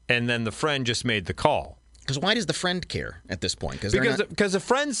previous, and then the friend just made the call. Because why does the friend care at this point? Because the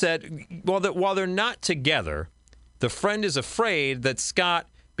friend said, while they're not together, the friend is afraid that Scott,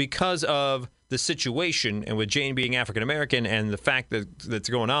 because of the situation, and with Jane being African-American and the fact that's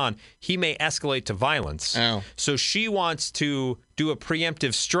going on, he may escalate to violence. Oh. So she wants to do a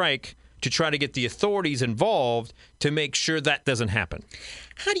preemptive strike to try to get the authorities involved to make sure that doesn't happen.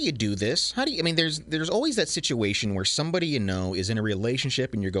 How do you do this? There's always that situation where somebody you know is in a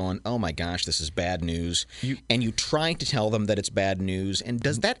relationship and you're going, oh my gosh, this is bad news. And you try to tell them that it's bad news. And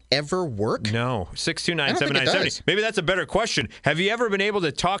does that ever work? No. 629-7970. Maybe that's a better question. Have you ever been able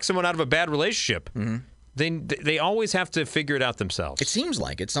to talk someone out of a bad relationship? Mm-hmm. They always have to figure it out themselves. It seems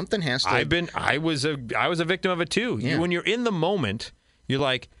like it. Something has to. I was a victim of it too. Yeah. When you're in the moment, you're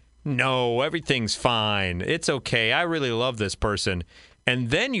like, no, everything's fine. It's okay. I really love this person. And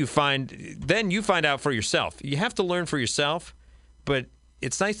then you find out for yourself. You have to learn for yourself, but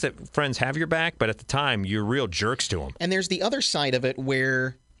it's nice that friends have your back, but at the time, you're real jerks to them. And there's the other side of it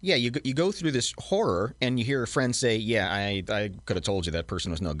where Yeah, you go through this horror, and you hear a friend say, "Yeah, I could have told you that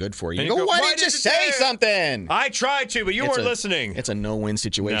person was no good for you." And You you go, go, "Why "Why didn't you did you say say it?" something?" I tried to, but you weren't listening. It's a no-win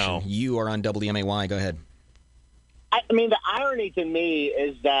situation. No. You are on WMAY. Go ahead. I mean, the irony to me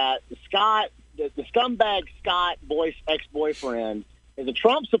is that Scott, the scumbag Scott, ex-boyfriend, is a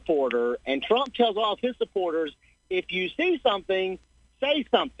Trump supporter, and Trump tells all of his supporters, if you see something, say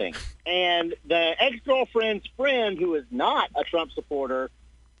something. And the ex-girlfriend's friend, who is not a Trump supporter,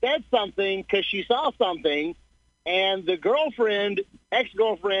 said something because she saw something, and the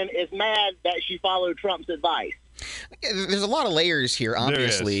ex-girlfriend, is mad that she followed Trump's advice. There's a lot of layers here,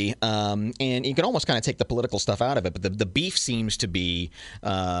 obviously, and you can almost kind of take the political stuff out of it. But the beef seems to be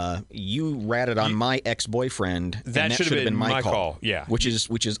you ratted on my ex-boyfriend. And that should have been my call. Yeah, which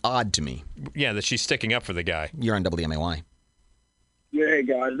is odd to me. Yeah, that she's sticking up for the guy. You're on WMAY. Yeah, hey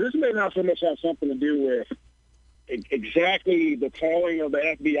guys, this may not so much have something to do with exactly the calling of the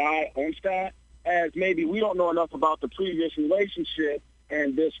FBI on Scott, as maybe we don't know enough about the previous relationship.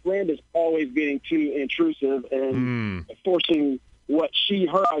 And this friend is always getting too intrusive and forcing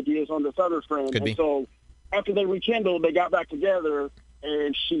her ideas on this other friend. Could be. And so after they rekindled, they got back together,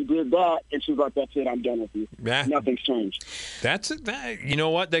 and she did that, and she was like, "That's it, I'm done with you." Yeah. Nothing's changed. You know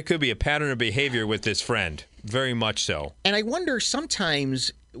what? That could be a pattern of behavior with this friend. Very much so. And I wonder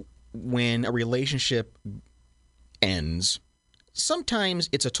sometimes when a relationship ends, sometimes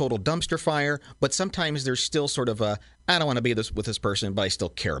it's a total dumpster fire, but sometimes there's still sort of I don't want to be with this person, but I still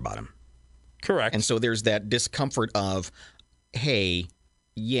care about him. Correct. And so there's that discomfort of, hey,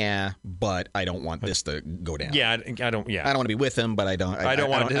 yeah, but I don't want this to go down. Yeah, I don't. Yeah, I don't want to be with him, but I don't. I don't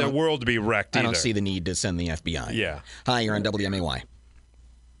want the world to be wrecked either. I don't see the need to send the FBI. Yeah. Hi, you're on WMAY.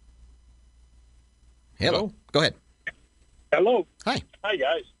 Hello. Go ahead. Hello. Hi. Hi,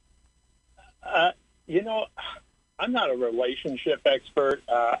 guys. I'm not a relationship expert.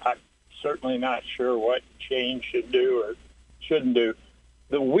 I'm certainly not sure what Jane should do or shouldn't do.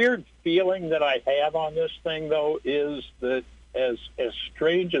 The weird feeling that I have on this thing, though, is that as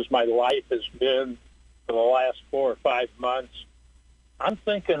strange as my life has been for the last 4 or 5 months, I'm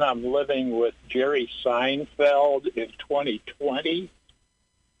thinking I'm living with Jerry Seinfeld in 2020.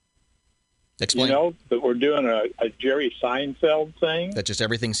 Explain. You know, that we're doing a Jerry Seinfeld thing. That just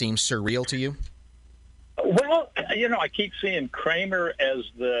everything seems surreal to you? Well, I keep seeing Kramer as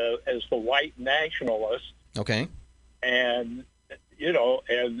the white nationalist. Okay. And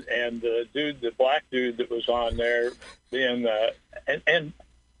and the black dude that was on there being and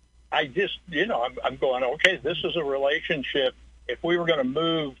I just I'm going, okay, this is a relationship. If we were going to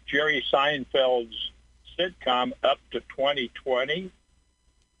move Jerry Seinfeld's sitcom up to 2020,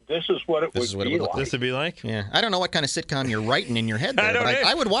 this is what it would be like. This would be like? Yeah. I don't know what kind of sitcom you're writing in your head there, but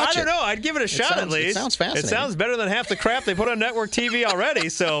I would watch it. I don't know. I'd give it a shot at least. It sounds fascinating. It sounds better than half the crap they put on network TV already,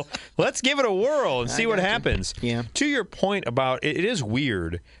 so let's give it a whirl and see what happens. Yeah. To your point about it is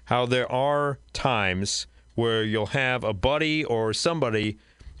weird how there are times where you'll have a buddy or somebody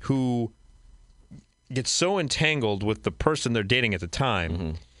who gets so entangled with the person they're dating at the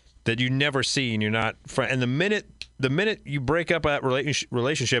time that you never see and you're not friends. And the minute you break up that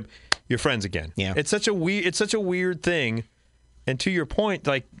relationship, you're friends again. Yeah. It's such a weird thing. And to your point,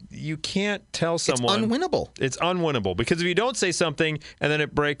 like, you can't tell someone. It's unwinnable. It's unwinnable because if you don't say something and then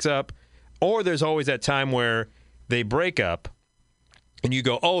it breaks up, or there's always that time where they break up and you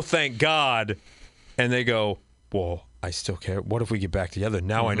go, "Oh, thank God," and they go, "Well, I still care. What if we get back together?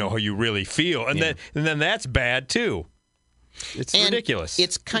 Now I know how you really feel." And then that's bad too. It's ridiculous.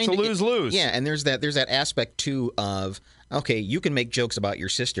 It's kind of a lose-lose. Yeah, and there's that aspect too of, okay, you can make jokes about your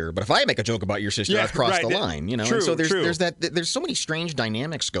sister, but if I make a joke about your sister, I've crossed the line. True, and so true. there's so many strange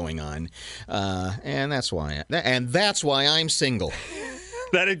dynamics going on, and that's why I'm single.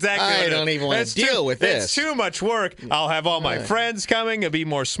 That exactly. I don't even want to deal with this. It's too much work. I'll have all my friends coming. It'll be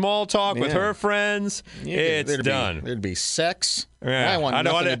more small talk with her friends. It's done. There'd be sex. Yeah. I want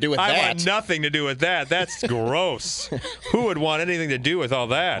nothing to do with that. I want nothing to do with that. That's gross. Who would want anything to do with all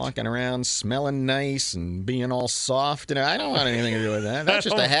that? Walking around smelling nice and being all soft. And I don't want anything to do with that. That's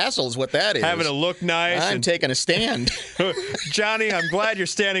just a hassle is what that is. Having to look nice. I'm taking a stand. Johnny, I'm glad you're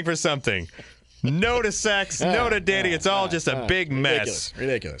standing for something. No to sex, no to dating. It's all just a big mess.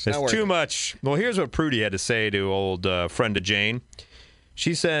 Ridiculous. It's too much. Well, here's what Prudy had to say to old friend of Jane.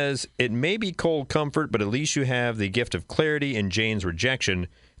 She says, "It may be cold comfort, but at least you have the gift of clarity in Jane's rejection.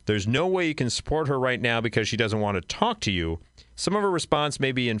 There's no way you can support her right now because she doesn't want to talk to you. Some of her response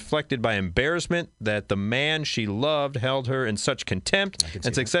may be inflected by embarrassment that the man she loved held her in such contempt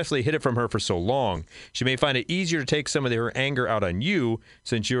and successfully hid it from her for so long. She may find it easier to take some of her anger out on you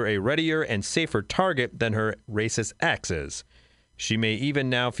since you're a readier and safer target than her racist ex is. She may even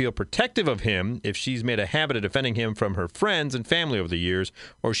now feel protective of him if she's made a habit of defending him from her friends and family over the years,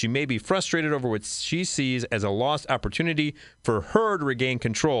 or she may be frustrated over what she sees as a lost opportunity for her to regain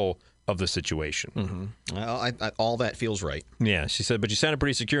control of the situation. Mm-hmm. Well, all that feels right. Yeah, she said, but you sounded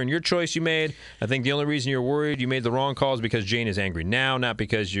pretty secure in your choice you made. I think the only reason you're worried you made the wrong call is because Jane is angry now, not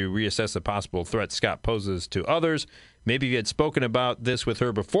because you reassess the possible threat Scott poses to others. Maybe if you had spoken about this with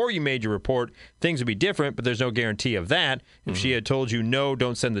her before you made your report, things would be different, but there's no guarantee of that. If she had told you, no,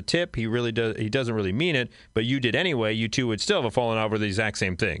 don't send the tip, he doesn't really mean it, but you did anyway, you two would still have fallen out over the exact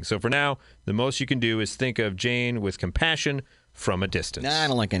same thing. So for now, the most you can do is think of Jane with compassion from a distance. Nah, I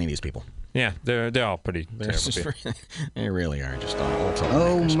don't like any of these people. Yeah, they're all pretty terrible. They really are just all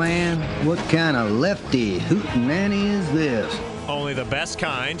Oh, man, what kind of lefty hootenanny is this? Only the best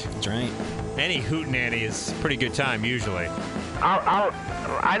kind. That's right. Any hootenanny is a pretty good time usually.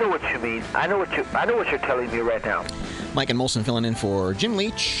 I know what you mean. I know what you're telling me right now. Mike and Molson filling in for Jim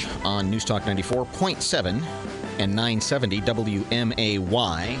Leach on News Talk 94.7 and 970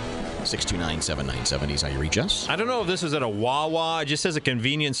 WMAY. 629-7970 is how you reach us. I don't know if this is at a Wawa. It just says a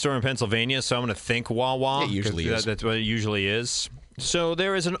convenience store in Pennsylvania, so I'm going to think Wawa. It usually is. That's what it usually is. So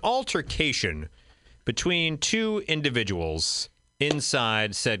there is an altercation between two individuals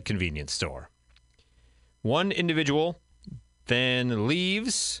inside said convenience store. One individual then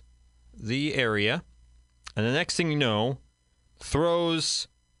leaves the area, and the next thing you know, throws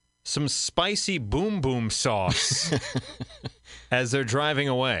some spicy boom boom sauce as they're driving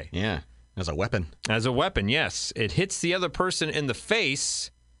away. Yeah, as a weapon. As a weapon, yes. It hits the other person in the face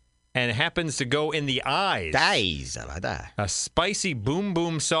and happens to go in the eyes. A spicy boom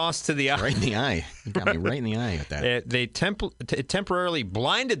boom sauce to the eye. Right in the eye. You got me right in the eye with that. It temporarily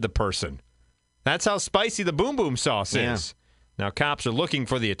blinded the person. That's how spicy the boom boom sauce is. Now, cops are looking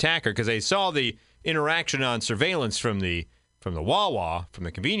for the attacker because they saw the interaction on surveillance from the Wawa, from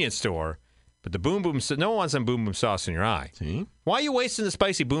the convenience store. But the boom boom, no one wants some boom boom sauce in your eye. See? Why are you wasting the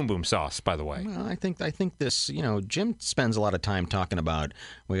spicy boom boom sauce, by the way? Well, I think this, Jim spends a lot of time talking about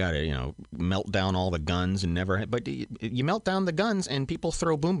we got to, melt down all the guns and never, but you melt down the guns and people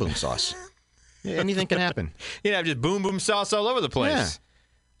throw boom boom sauce. Anything can happen. You have just boom boom sauce all over the place. Yeah.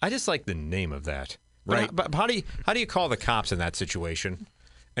 I just like the name of that. Right. But how do you call the cops in that situation?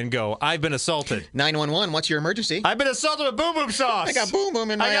 And go, I've been assaulted. 911, what's your emergency? I've been assaulted with boom boom sauce. I got boom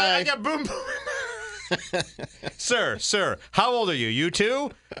boom in my eye. I got boom boom. Sir, how old are you? You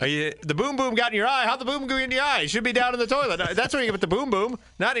too? The boom boom got in your eye. How'd the boom boom get in your eye? It should be down in the toilet. That's where you get the boom boom,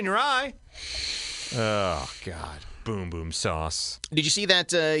 not in your eye. Oh, God. Boom boom sauce. Did you see that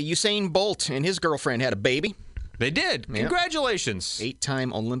Usain Bolt and his girlfriend had a baby? They did. Yep. Congratulations.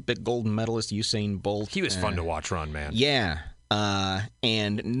 8-time Olympic gold medalist Usain Bolt. He was fun to watch run, man. Yeah.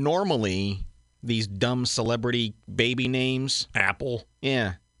 And normally, these dumb celebrity baby names. Apple.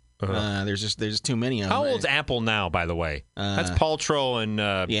 Yeah. There's too many of them. How old's Apple now, by the way? That's Paltrow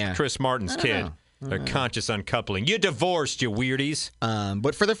and Chris Martin's kid. They're conscious uncoupling. You divorced, you weirdies.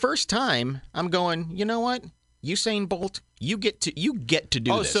 But for the first time, I'm going, you know what? Usain Bolt, you get to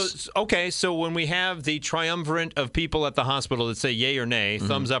do this. So when we have the triumvirate of people at the hospital that say yay or nay,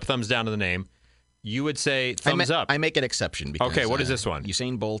 thumbs up, thumbs down to the name, you would say thumbs up. I make an exception. Because, okay, what is this one?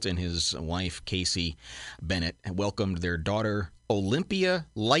 Usain Bolt and his wife, Casey Bennett, welcomed their daughter, Olympia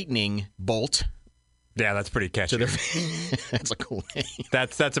Lightning Bolt. Yeah, that's pretty catchy. That's a cool name.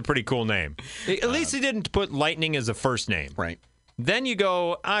 That's a pretty cool name. At least he didn't put Lightning as a first name. Right. Then you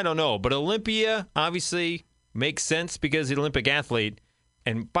go, I don't know, but Olympia obviously makes sense because he's an Olympic athlete.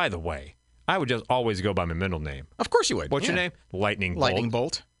 And by the way, I would just always go by my middle name. Of course you would. What's your name? Lightning Bolt. Lightning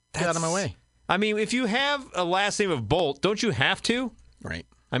Bolt. Get out of my way. I mean, if you have a last name of Bolt, don't you have to? Right.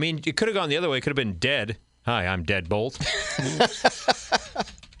 I mean, it could have gone the other way. It could have been Dead. Hi, I'm Dead Bolt.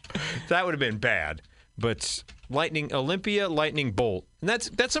 That would have been bad. But Olympia Lightning Bolt. And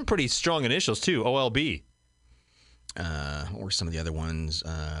that's some pretty strong initials, too. OLB. Or some of the other ones.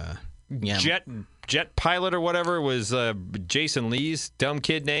 Jet Pilot or whatever was Jason Lee's dumb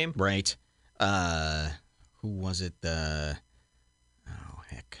kid name. Right. Who was it?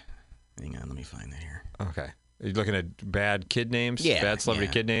 Hang on, let me find that here. Okay. Are you looking at bad kid names? Yeah. Bad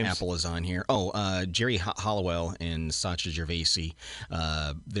celebrity kid names? Apple is on here. Oh, Jerry Hollowell and Sacha Gervasi.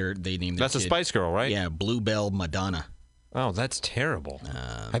 They named their That's kid, a Spice Girl, right? Yeah, Bluebell Madonna. Oh, that's terrible.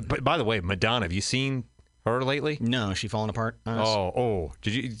 But by the way, Madonna, have you seen her lately? No, she falling apart. Oh.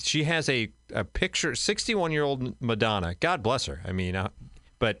 Did you? She has a picture, 61-year-old Madonna. God bless her. I mean,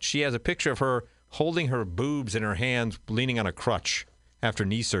 but she has a picture of her holding her boobs in her hands, leaning on a crutch after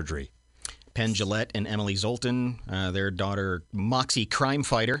knee surgery. Penn Jillette and Emily Zoltan, their daughter, Moxie Crime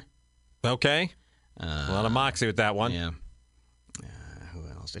Fighter. Okay. A lot of moxie with that one. Yeah.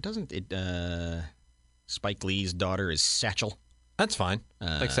 else? It doesn't. Spike Lee's daughter is Satchel. That's fine.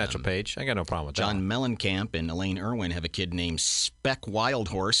 Like Satchel Paige. I got no problem with that. John Mellencamp and Elaine Irwin have a kid named Speck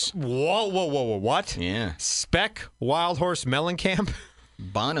Wildhorse. Whoa. What? Yeah. Speck Wildhorse Mellencamp?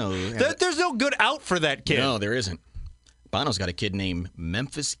 Bono. There's no good out for that kid. No, there isn't. Bono's got a kid named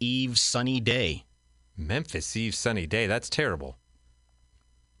Memphis Eve Sunny Day. Memphis Eve Sunny Day. That's terrible.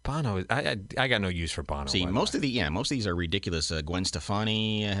 Bono, I got no use for Bono. See, most of these are ridiculous. Gwen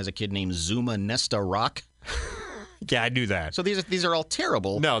Stefani has a kid named Zuma Nesta Rock. Yeah, I knew that. So these are all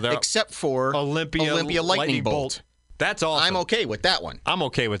terrible. No, they're except for Olympia Lightning Bolt. That's awesome. I'm okay with that one. I'm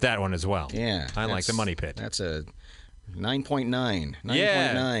okay with that one as well. Yeah, I like the Money Pit. That's a 9.9,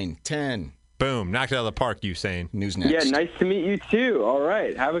 9.9, 10. Boom, knocked it out of the park. Usain. News next. Yeah, nice to meet you too. All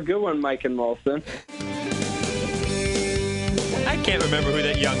right, have a good one, Mike and Molson. I can't remember who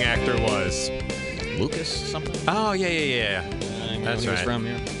that young actor was. Lucas something? Oh, yeah. That's right. From,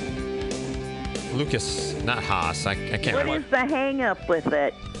 yeah. Lucas, not Haas. I can't remember. What is the hang-up with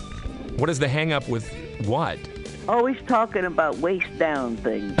it? What is the hang-up with what? Always talking about waist-down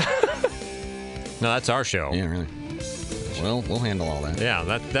things. No, that's our show. Yeah, really. Well, we'll handle all that.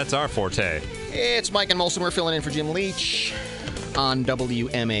 Yeah, that's our forte. It's Mike and Molson. We're filling in for Jim Leach on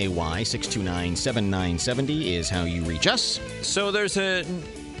WMAY. 629-7970 is how you reach us. So there's a...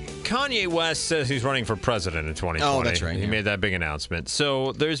 Kanye West says he's running for president in 2020. Oh, that's right. He made that big announcement.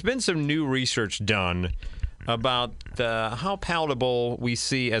 So there's been some new research done about how palatable we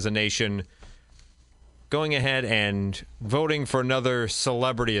see as a nation going ahead and voting for another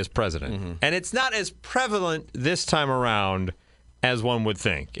celebrity as president. Mm-hmm. And it's not as prevalent this time around as one would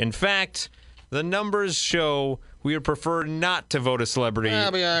think. In fact, the numbers show we would prefer not to vote a celebrity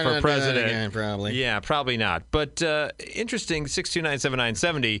for president. Again, probably. Yeah, probably not. But interesting,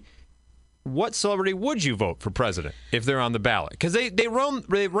 629-7970, what celebrity would you vote for president if they're on the ballot? Because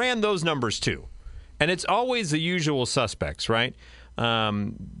they ran those numbers too. And it's always the usual suspects, right?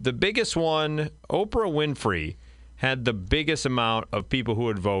 The biggest one, Oprah Winfrey, had the biggest amount of people who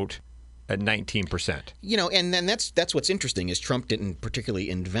would vote at 19%. You know, and then that's what's interesting is Trump didn't particularly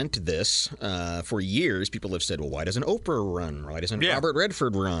invent this. For years, people have said, well, why doesn't Oprah run? Why doesn't Robert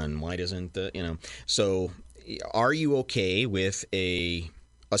Redford run? Why doesn't, So are you okay with a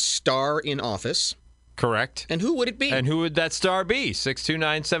star in office? Correct. And who would it be? And who would that star be?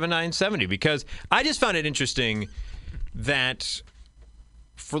 629-7970. Because I just found it interesting that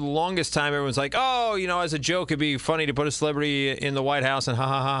for the longest time, everyone's like, oh, as a joke, it'd be funny to put a celebrity in the White House and ha,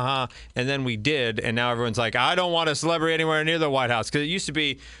 ha, ha, ha. And then we did. And now everyone's like, I don't want a celebrity anywhere near the White House. Because it used to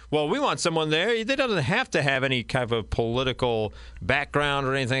be, well, we want someone there. They don't have to have any kind of political background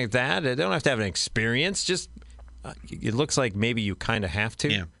or anything like that. They don't have to have an experience. Just it looks like maybe you kind of have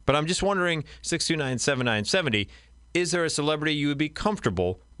to. Yeah. But I'm just wondering, 629-7970, is there a celebrity you would be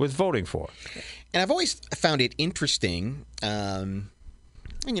comfortable with voting for? And I've always found it interesting. And,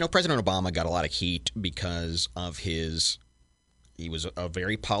 President Obama got a lot of heat because of he was a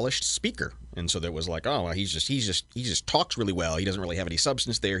very polished speaker. And so there was like, oh, well, he just talks really well. He doesn't really have any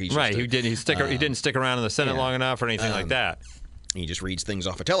substance there. He didn't stick around in the Senate long enough or anything like that. He just reads things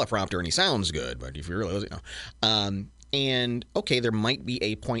off a teleprompter and he sounds good. But if you really, and okay, there might be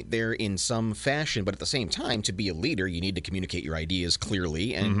a point there in some fashion, but at the same time, to be a leader, you need to communicate your ideas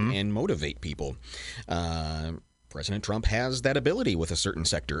clearly and motivate people. President Trump has that ability with a certain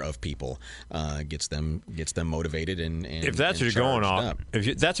sector of people, gets them motivated and if that's what you're going on,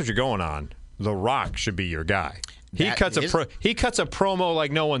 that's what you're going on, The Rock should be your guy. He cuts a promo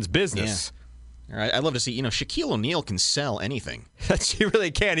like no one's business. Yeah. I'd love to see, Shaquille O'Neal can sell anything. He really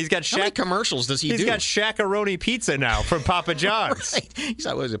can. He's got How many commercials does he do? He's got Shaq-a-Roni pizza now from Papa John's. Right. He's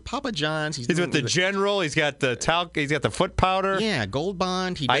got, what is it, Papa John's? He's with the General. He's got the talc. He's got the foot powder. Yeah, Gold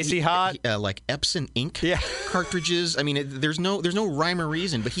Bond. Icy Hot. Like Epsom ink cartridges. I mean, there's no rhyme or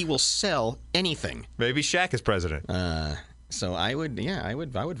reason, but he will sell anything. Maybe Shaq is president. So I would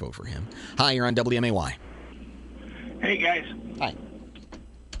vote for him. Hi, you're on WMAY. Hey, guys. Hi.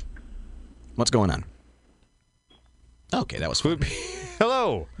 What's going on? Okay, that was fun.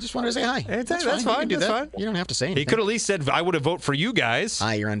 Hello. Just wanted to say hi. Hey, that's fine. You can do That's that. fine. You don't have to say anything. He could at least said, I would have voted for you guys.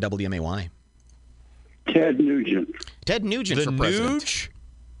 Hi, you're on WMAY. Ted Nugent. Ted Nugent for president.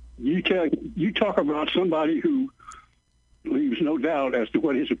 You talk about somebody who leaves no doubt as to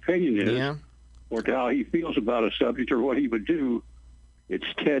what his opinion is, or to how he feels about a subject or what he would do. It's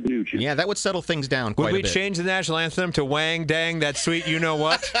Ted Nugent. Yeah, that would settle things down quite a bit. Would we change the national anthem to Wang Dang, that sweet you know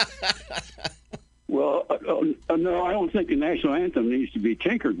what? Well, no, I don't think the national anthem needs to be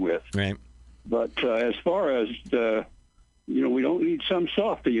tinkered with. Right. But as far as, we don't need some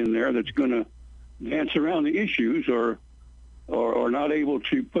softy in there that's going to dance around the issues or or not able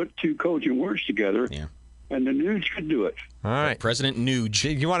to put two cogent words together. Yeah. And the Nuge could do it. All right. President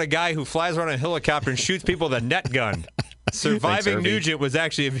Nuge. You want a guy who flies around in a helicopter and shoots people with a net gun. Surviving Nugent was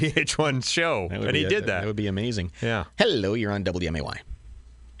actually a VH1 show, and he did that. That would be amazing. Yeah. Hello, you're on WMAY.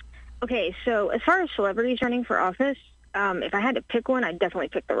 Okay, so as far as celebrities running for office, if I had to pick one, I'd definitely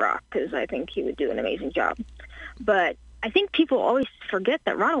pick The Rock because I think he would do an amazing job. But I think people always forget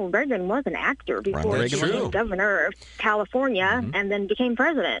that Ronald Reagan was an actor before he became governor of California and then became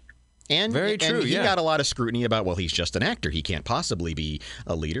president. And Very true, and he yeah. got a lot of scrutiny about, well, he's just an actor. He can't possibly be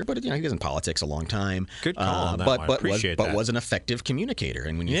a leader. But, he was in politics a long time. Good call on that but, one. but Appreciate that. was an effective communicator.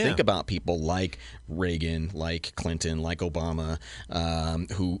 And when you think about people like Reagan, like Clinton, like Obama,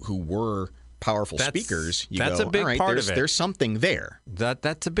 who were powerful speakers, that's go, a big all right, part of it. There's something there.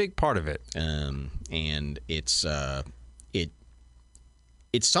 That's a big part of it. And it's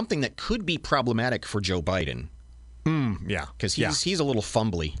something that could be problematic for Joe Biden. Yeah. Because he's a little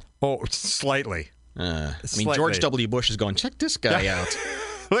fumbly. Oh, slightly. George W. Bush is going, check this guy out.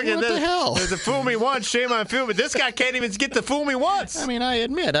 Look at what this. the hell? There's a fool me once, shame on fool, but this guy can't even get the fool me once. I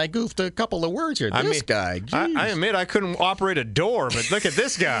admit, I goofed a couple of words here. This guy, I admit I couldn't operate a door, but look at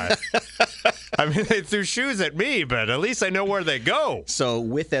this guy. They threw shoes at me, but at least I know where they go. So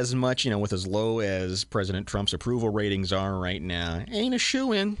with as much, with as low as President Trump's approval ratings are right now, ain't a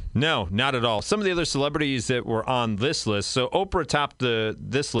shoo-in. No, not at all. Some of the other celebrities that were on this list, so Oprah topped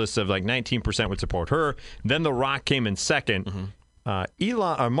this list of 19% would support her. Then The Rock came in second.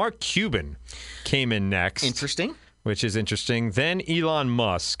 Mark Cuban came in next. Interesting. Which is interesting. Then Elon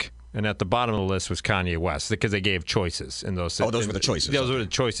Musk. And at the bottom of the list was Kanye West because they gave choices in those. Oh, those were the choices. Those were the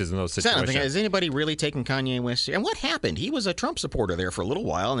choices in those situations. Is anybody really taking Kanye West? And what happened? He was a Trump supporter there for a little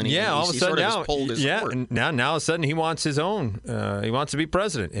while, and then he all of a sudden sort of just pulled his support. And now all of a sudden he wants his own. He wants to be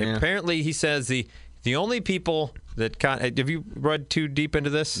president. Yeah. Apparently, he says the only people that have you read too deep into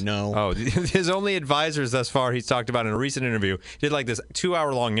this? No. Oh, his only advisors thus far. He's talked about in a recent interview. He did this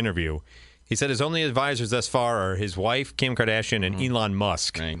 2-hour-long interview. He said his only advisors thus far are his wife, Kim Kardashian, and Elon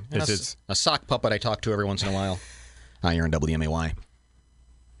Musk. Right. A sock puppet I talk to every once in a while. Hi, you're on WMAY.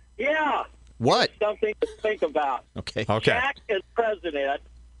 Yeah. What? Something to think about. Okay. Jack as president.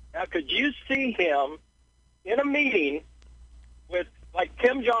 Now, could you see him in a meeting with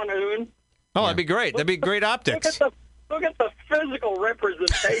Kim Jong-un? Oh, that'd be great. That'd be great optics. Look at the physical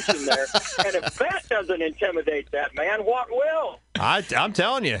representation there. And if that doesn't intimidate that man, what will? I'm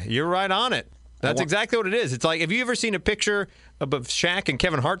telling you, you're right on it. That's exactly what it is. It's like, have you ever seen a picture of Shaq and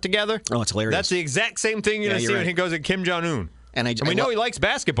Kevin Hart together? Oh, it's hilarious. That's the exact same thing you're going to see when he goes at Kim Jong-un. And we know he likes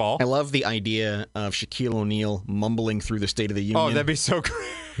basketball. I love the idea of Shaquille O'Neal mumbling through the State of the Union. Oh, that'd be so great.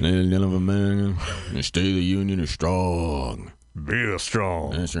 None of a man. The State of the Union is strong. Real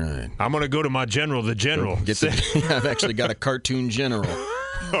strong. That's right. I'm going to go to my general, the general. I've actually got a cartoon general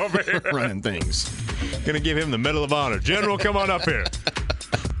running things. Going to give him the Medal of Honor. General, come on up here.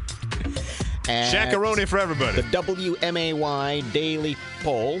 Shaq-a-roni for everybody. The WMAY Daily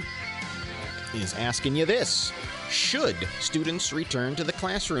Poll is asking you this. Should students return to the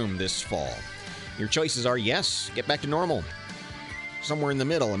classroom this fall? Your choices are yes, get back to normal. Somewhere in the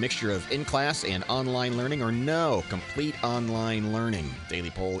middle, a mixture of in-class and online learning, or no, complete online learning.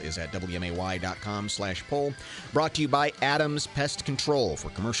 Daily poll is at WMAY.com/poll. Brought to you by Adams Pest Control for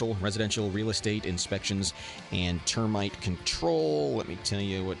commercial, residential, real estate inspections, and termite control. Let me tell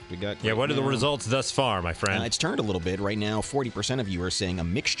you what we got. Yeah, what are the results thus far, my friend? It's turned a little bit. Right now, 40% of you are saying a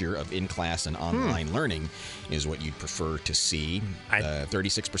mixture of in-class and online learning is what you'd prefer to see.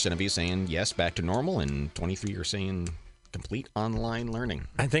 36% of you saying yes, back to normal, and 23% are saying complete online learning.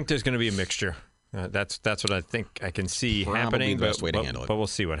 I think there's going to be a mixture. That's what I think I can see happening. The best way to handle it. But we'll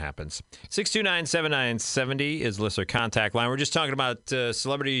see what happens. 629-7970 is listener contact line. We're just talking about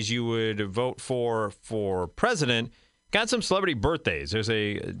celebrities you would vote for president. Got some celebrity birthdays. There's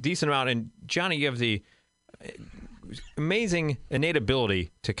a decent amount. And Johnny, you have the amazing innate ability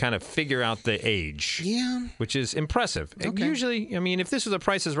to kind of figure out the age. Yeah. Which is impressive. Okay. Usually, if this was a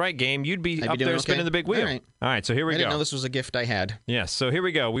Price is Right game, you'd be up there spinning the big wheel. All right, so here we go. I didn't know this was a gift I had. Yes, so here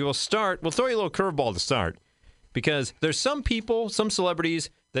we go. We will start. We'll throw you a little curveball to start because there's some people, some celebrities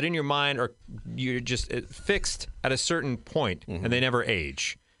that in your mind you're just fixed at a certain point and they never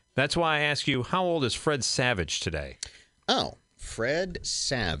age. That's why I ask you, how old is Fred Savage today? Oh. Fred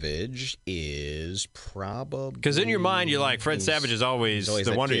Savage is probably... Because in your mind, you're like, Fred Savage is always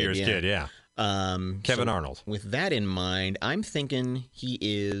the Wonder Years kid, yeah. Kevin Arnold. With that in mind, I'm thinking he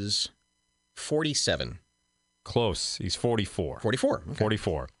is 47. Close. He's 44. 44. Okay.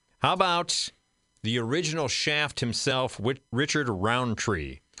 44. How about the original Shaft himself, Richard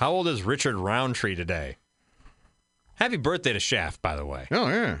Roundtree? How old is Richard Roundtree today? Happy birthday to Shaft, by the way. Oh,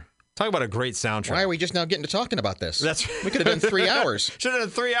 yeah. Talk about a great soundtrack. Why are we just now getting to talking about this? We could have done 3 hours. Should have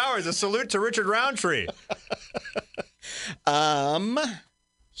done 3 hours. A salute to Richard Roundtree.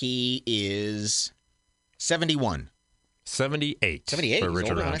 He is 71. 78. 78. For He's Richard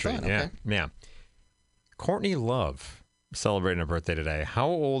older than I Roundtree. thought. Yeah. Okay. Yeah. Courtney Love celebrating her birthday today. How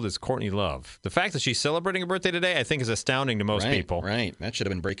old is Courtney Love? The fact that she's celebrating her birthday today, I think, is astounding to most people. Right. That should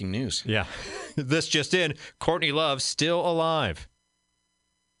have been breaking news. Yeah. This just in. Courtney Love still alive.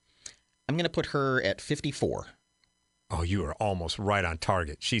 I'm going to put her at 54. Oh, you are almost right on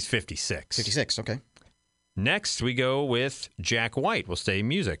target. She's 56. 56, okay. Next, we go with Jack White. We'll stay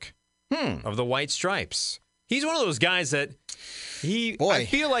music of the White Stripes. He's one of those guys that I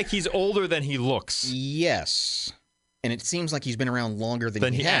feel like he's older than he looks. Yes. And it seems like he's been around longer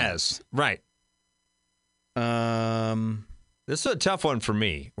than he has. Right. This is a tough one for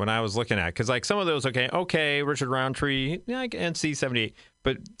me when I was looking at it. Because like some of those, okay, Richard Roundtree, I can see 78.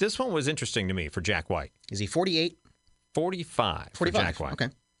 But this one was interesting to me for Jack White. Is he 48? 45 for Jack White. Okay.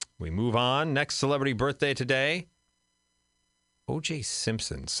 We move on. Next celebrity birthday today. O.J.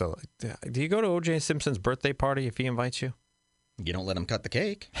 Simpson. So, do you go to O.J. Simpson's birthday party if he invites you? You don't let him cut the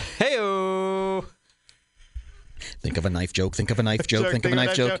cake. Hey-o! Think of a knife joke. Think of a knife joke. Think of a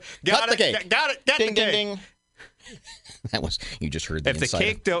knife joke. Cut the cake. Got it. Got ding, the ding, cake. ding. That was, you just heard the If the inside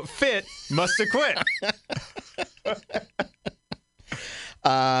cake don't fit, must have quit.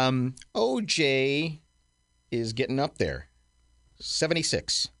 OJ is getting up there.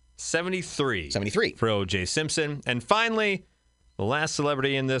 76. 73. 73. For O.J. Simpson. And finally, the last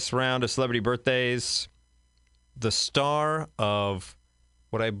celebrity in this round of celebrity birthdays, the star of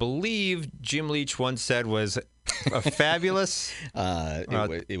what I believe Jim Leach once said was a fabulous...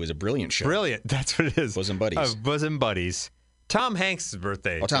 it was a brilliant show. Brilliant. That's what it is. Bosom Buddies. Bosom Buddies. Tom Hanks'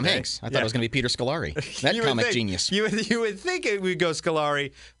 birthday. Oh, Tom today. Hanks. I thought it was going to be Peter Scolari. That comic genius. You would think it would go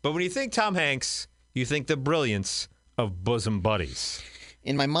Scolari, but when you think Tom Hanks, you think the brilliance of Bosom Buddies.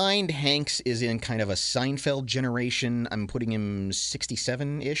 In my mind, Hanks is in kind of a Seinfeld generation. I'm putting him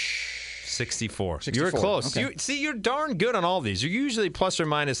 67-ish. 64. 64. You were close. Okay. You're darn good on all these. You're usually plus or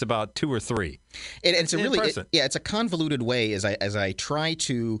minus about 2 or 3. And it's a really, it's a convoluted way as I try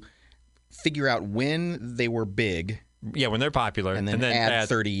to figure out when they were big. Yeah, when they're popular. And then add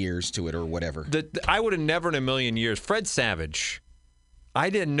 30 years to it or whatever. I would have never in a million years. Fred Savage, I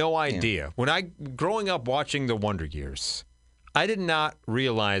had no idea. Yeah. Growing up watching The Wonder Years, I did not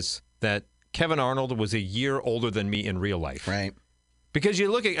realize that Kevin Arnold was a year older than me in real life. Right. Because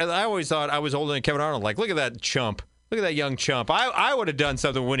I always thought I was older than Kevin Arnold. Like, look at that chump. Look at that young chump. I would have done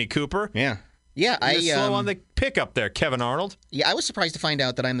something with Winnie Cooper. Yeah. Yeah. You're slow on the pickup there, Kevin Arnold. Yeah, I was surprised to find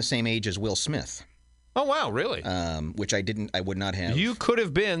out that I'm the same age as Will Smith. Oh, wow, really? Which I would not have. You could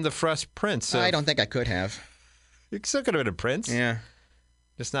have been the Fresh Prince. I don't think I could have. You still could have been a prince. Yeah.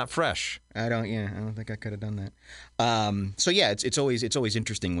 Just not fresh. I don't think I could have done that. So yeah, it's always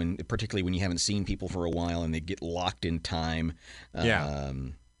interesting particularly when you haven't seen people for a while and they get locked in time. Yeah.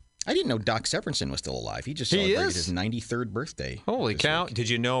 I didn't know Doc Severinsen was still alive. He just celebrated his 93rd birthday. Holy cow. Did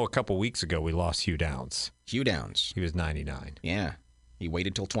you know a couple weeks ago we lost Hugh Downs? Hugh Downs. He was 99. Yeah. He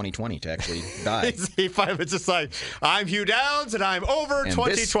waited till 2020 to actually die. He finally was just like, I'm Hugh Downs and I'm over and 2020.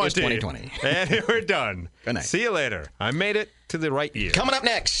 This is 2020. And we're done. Good night. See you later. I made it to the right year. Coming up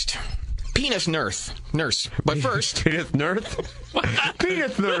next, penis nurse. But first, penis nurse?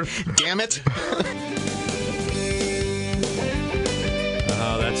 Penis nurse. Damn it.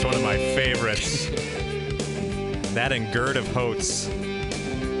 Oh, that's one of my favorites. That and Gerd of Hoats.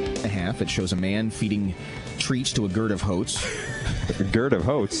 It shows a man feeding treats to a gourd of Hoats. A gourd of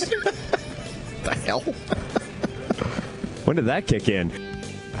Hoats? The hell? When did that kick in?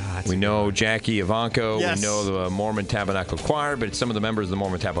 We know Jackie Ivanko. Yes. We know the Mormon Tabernacle Choir, but some of the members of the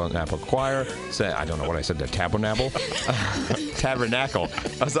Mormon Tabernacle Choir say, I don't know what I said, the Tabernacle? Tabernacle.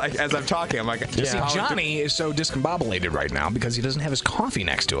 I was like, as I'm talking, I'm like, See, Johnny is so discombobulated right now because he doesn't have his coffee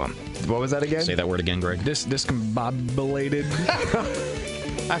next to him. What was that again? Say that word again, Greg. Discombobulated.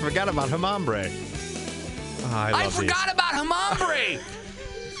 I forgot about Hamambre. Oh, I forgot about Hamambre.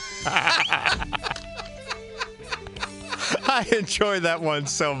 I enjoy that one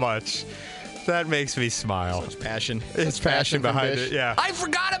so much. That makes me smile. It's passion. It's passion behind it, yeah. I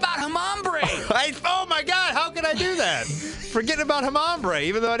forgot about Hamambre. Oh, my God. How could I do that? Forgetting about Hamambre,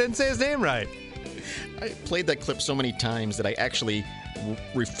 even though I didn't say his name right. I played that clip so many times that I actually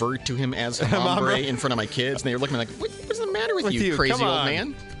referred to him as Hamambre in front of my kids, and they were looking like, what's the matter with you, crazy old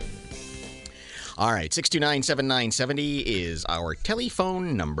man? All right, 629-7970 is our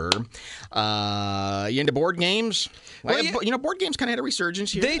telephone number. You into board games? Well, board games kind of had a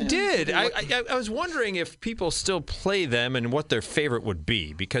resurgence here. They did. I was wondering if people still play them and what their favorite would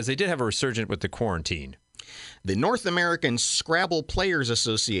be, because they did have a resurgence with the quarantine. The North American Scrabble Players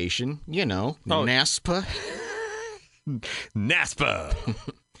Association, NASPA. NASPA.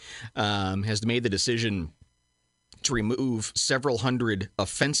 Has made the decision to remove several hundred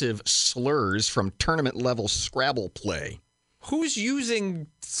offensive slurs from tournament-level Scrabble play. Who's using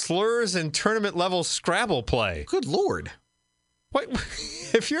slurs in tournament-level Scrabble play? Good Lord. What?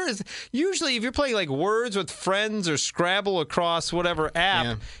 If you're playing like Words with Friends or Scrabble across whatever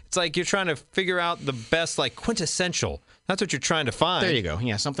app, it's like you're trying to figure out the best, like, quintessential. That's what you're trying to find. There you go.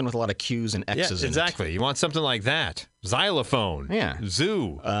 Yeah, something with a lot of Q's and X's in it. Exactly. You want something like that. Xylophone. Yeah.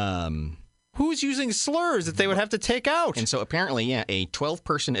 Zoo. Who's using slurs that they would have to take out? And so apparently, a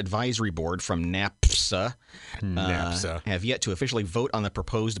 12-person advisory board from NAPSA have yet to officially vote on the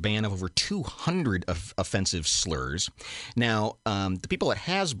proposed ban of over 200 offensive slurs. Now, the people at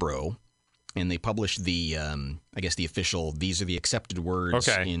Hasbro, and they published the official, these are the accepted words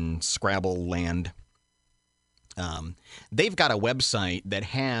in Scrabble land. They've got a website that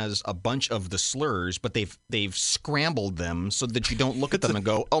has a bunch of the slurs, but they've scrambled them so that you don't look at them and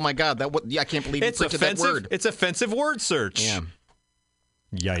go, "Oh my God, I can't believe you printed that word." It's offensive word search. Yeah.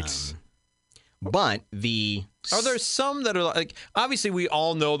 Yikes. But are there some that are like, obviously we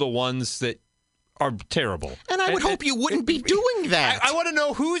all know the ones that are terrible. And I would hope you wouldn't be doing that. I want to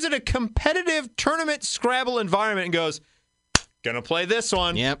know who's in a competitive tournament Scrabble environment and goes, "Gonna play this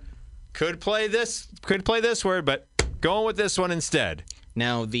one." Yep. Could play this word, but going with this one instead.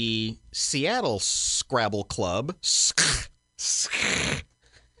 Now, the Seattle Scrabble Club,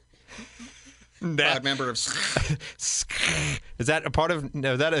 proud member of is that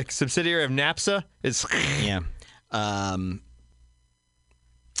a subsidiary of NAPSA?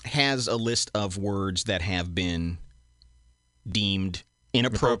 Has a list of words that have been deemed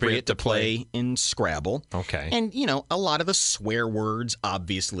inappropriate to play in Scrabble. Okay. And, a lot of the swear words,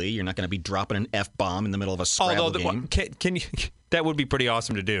 obviously. You're not going to be dropping an F-bomb in the middle of a Scrabble game. Can you? That would be pretty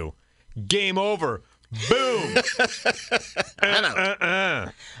awesome to do. Game over. Boom.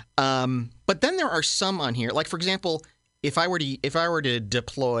 But then there are some on here. Like, for example, if I were to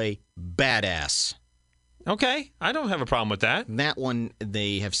deploy badass. Okay. I don't have a problem with that. That one,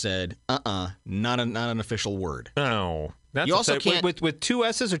 they have said, not an official word. Oh. You also can't with two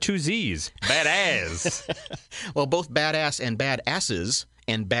S's or two Z's. Badass. Well, both badass and badasses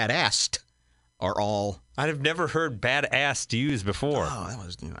and badassed are all. I've never heard badass used before. Oh, that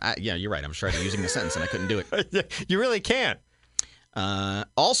was. You're right. I was trying to using the sentence and I couldn't do it. You really can't.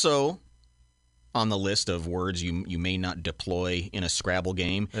 Also, on the list of words you may not deploy in a Scrabble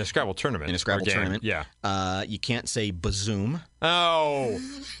game. In a Scrabble tournament. Yeah. You can't say bazoom. Oh.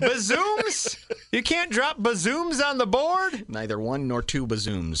 Bazooms? You can't drop bazooms on the board? Neither one nor two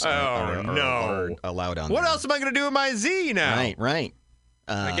bazooms are allowed on What there. else am I going to do with my Z now? Right.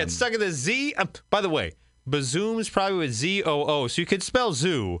 I get stuck in the Z. By the way, bazooms probably with Z-O-O, so you could spell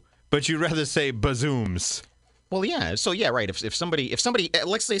zoo, but you'd rather say bazooms. Well, yeah. So yeah, right. If somebody,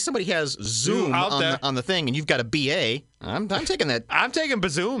 let's say somebody has Zoom on the thing, and you've got a BA, I'm taking that. I'm taking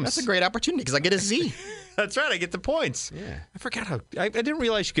bazooms. That's a great opportunity because I get a Z. That's right. I get the points. Yeah. I forgot how. I didn't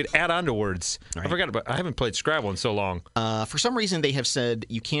realize you could add on to words. Right. I forgot about. I haven't played Scrabble in so long. For some reason, they have said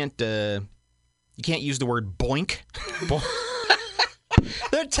you can't use the word boink.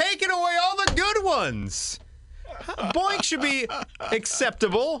 They're taking away all the good ones. Boink should be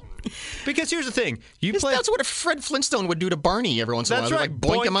acceptable. Because here's the thing. That's what Fred Flintstone would do to Barney every once in a while. That's right. Like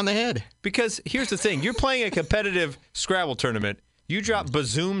boink him on the head. Because here's the thing. You're playing a competitive Scrabble tournament. You drop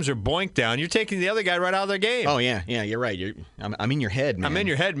bazooms or boink down, you're taking the other guy right out of their game. Oh, yeah. Yeah, you're right. I'm in your head, man. I'm in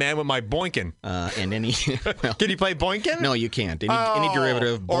your head, man, with my boinking. And any... Well, can you play boinking? No, you can't. Any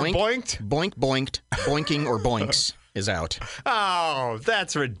derivative. Boink, or boinked? Boinked. Boinking or boinks is out. Oh,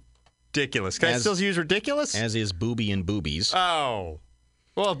 that's ridiculous. Can I still use ridiculous? As is booby and boobies. Oh.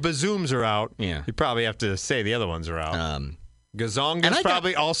 Well, if bazooms are out, you probably have to say the other ones are out. Gazonga is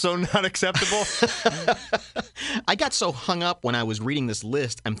probably also not acceptable. I got so hung up when I was reading this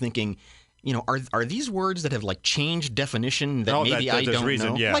list. I'm thinking, are these words that have like changed definition that maybe I don't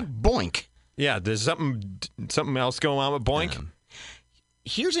know? Yeah. Like boink. Yeah, there's something else going on with boink.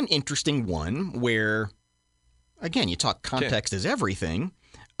 Here's an interesting one where, again, you talk context is everything,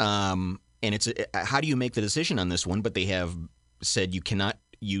 and it's how do you make the decision on this one? But they have said you cannot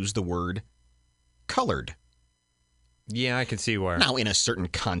use the word colored. Yeah, I can see where. Now, in a certain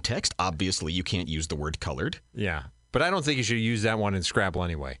context, obviously, you can't use the word colored. Yeah, but I don't think you should use that one in Scrabble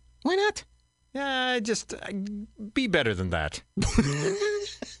anyway. Why not? Yeah, just be better than that.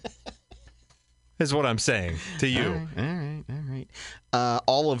 Is what I'm saying to you. All right.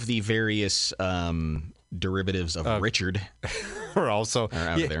 All of the various derivatives of Richard are out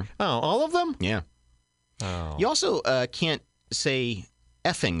there. Oh, all of them? Yeah. Oh. You also can't say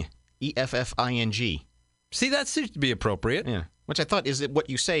effing, E-F-F-I-N-G. See, that seems to be appropriate. Yeah. Which I thought is what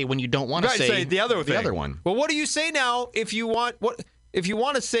you say when you don't want to Right, say the other thing. the other one. Well, what do you say now if you want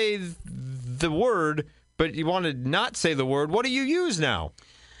to say the word, but you want to not say the word? What do you use now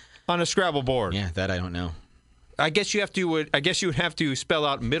on a Scrabble board? Yeah, that I don't know. I guess you would have to spell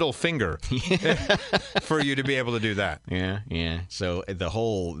out middle finger for you to be able to do that. Yeah. So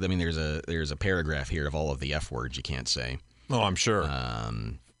there's a paragraph here of all of the F words you can't say. Oh, I'm sure.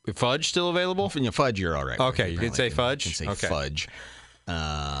 Fudge still available? Fudge, you're all right. Okay, you can say fudge? You can say okay. fudge.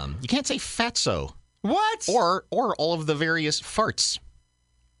 You can't say fatso. What? Or all of the various farts.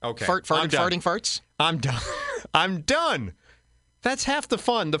 Okay. Farting farts? I'm done. I'm done. That's half the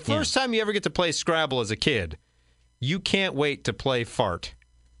fun. The first time you ever get to play Scrabble as a kid, you can't wait to play fart.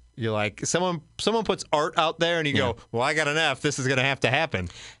 You're like, someone puts art out there and you go, well, I got an F. This is going to have to happen.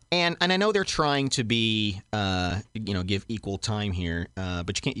 And I know they're trying to be, give equal time here,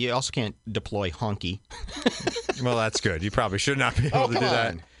 but you also can't deploy honky. Well, that's good. You probably should not be able to do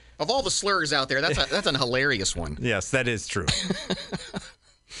that. Of all the slurs out there, that's an hilarious one. Yes, that is true.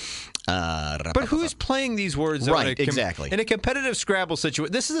 But who's playing these words? Right, exactly. In a competitive Scrabble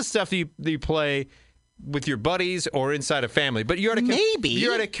situation, this is the stuff you play with your buddies or inside a family. But you're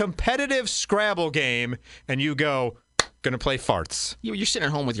at a competitive Scrabble game, and you go, gonna play farts. You're sitting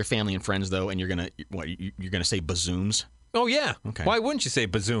at home with your family and friends, though, and you're gonna say bazooms? Oh yeah. Okay. Why wouldn't you say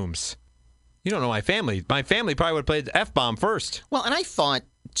bazooms? You don't know my family. My family probably would have played the F-bomb first. Well, and I thought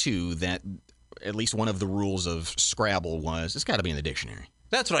too that at least one of the rules of Scrabble was it's got to be in the dictionary.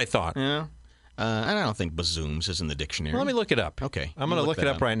 That's what I thought. Yeah. I don't think bazooms is in the dictionary. Well, let me look it up. Okay. I'm going to look it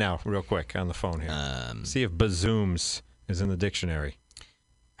up right now, real quick, on the phone here. See if bazooms is in the dictionary.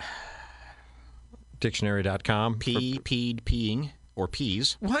 Dictionary.com. Peeing, or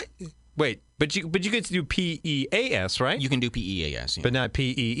peas. What? Wait, but you could do P-E-A-S, right? You can do P-E-A-S, yeah. But not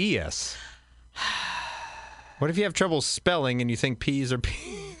P-E-E-S. What if you have trouble spelling and you think peas are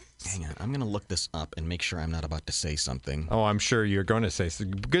peas? Hang on, I'm going to look this up and make sure I'm not about to say something. Oh, I'm sure you're going to say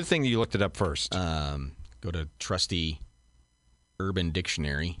something. Good thing you looked it up first. Go to trusty Urban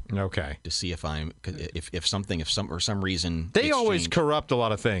Dictionary. Okay. To see if for some reason they always corrupt a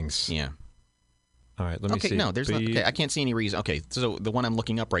lot of things. Yeah. All right, let me see. Okay, no, there's not. Okay, I can't see any reason. Okay, so the one I'm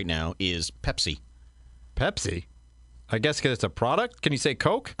looking up right now is Pepsi. Pepsi? I guess because it's a product. Can you say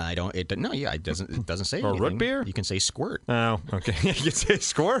Coke? I don't. It doesn't say. Or anything. root beer? You can say squirt. Oh, okay. You can say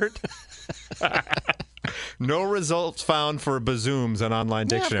squirt. No results found for bazooms on online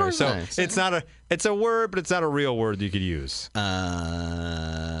dictionary. So it's a word, but it's not a real word you could use.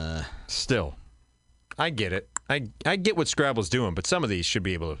 Still, I get it. I get what Scrabble's doing, but some of these should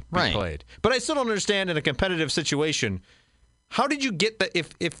be able to be played. But I still don't understand in a competitive situation, how did you get that?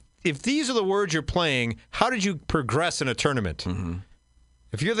 If these are the words you're playing, how did you progress in a tournament? Mm-hmm.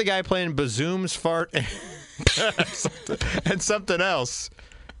 If you're the guy playing bazooms, fart, and something else.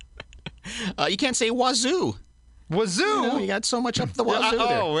 You can't say wazoo. Wazoo? You got so much up the wazoo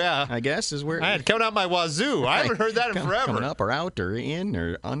there. Oh, yeah. I guess is where... I had coming out my wazoo. I haven't heard that in forever. Coming up or out or in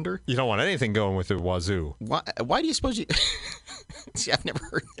or under. You don't want anything going with the wazoo. Why do you suppose you... See, I've never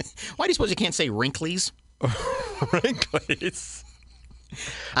heard... Why do you suppose you can't say wrinklies? Wrinklies?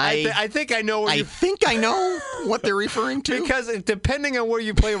 I think I know what I think I know what they're referring to. Because depending on where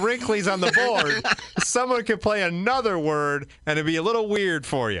you play wrinklies on the board, someone could play another word and it'd be a little weird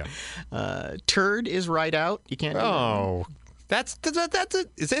for you. Turd is right out. You can't. Oh, that's got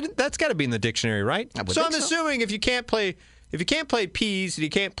to be in the dictionary, right? So I'm assuming if you can't play peas and you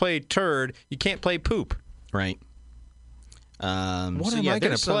can't play turd, you can't play poop. Right. What am I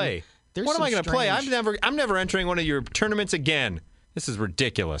going to play? What am I going to play? I'm never entering one of your tournaments again. This is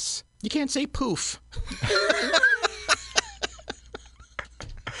ridiculous. You can't say poof. There's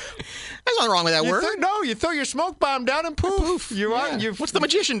nothing wrong with that word. You throw your smoke bomb down and poof. What's the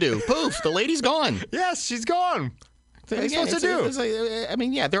magician do? Poof. The lady's gone. Yes, she's gone. What are you supposed to do?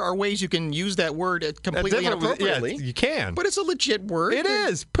 There are ways you can use that word completely inappropriately. Yeah, you can. But it's a legit word. It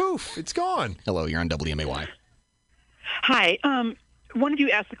is. Poof. It's gone. Hello, you're on WMAY. Hi. One of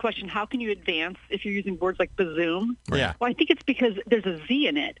you asked the question, how can you advance if you're using words like bazoom? Yeah. Well, I think it's because there's a Z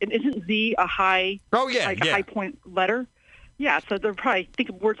in it. And isn't Z a high, a high point letter? Yeah, so they'll probably think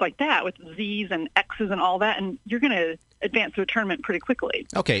of words like that with Z's and X's and all that, and you're going to advance to a tournament pretty quickly.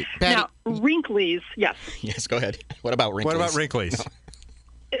 Okay. Patty. Now, wrinklies, yes. Yes, go ahead. What about wrinklies? What about wrinklies?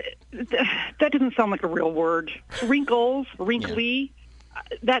 That doesn't sound like a real word. Wrinkles, wrinkly.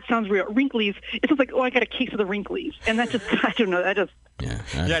 Yeah. That sounds real. Wrinklies. It sounds like, I got a case of the wrinklies. And that just, I don't know. That just.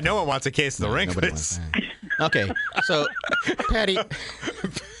 Yeah, no one wants a case of the wrinklies. Okay, so, Patty,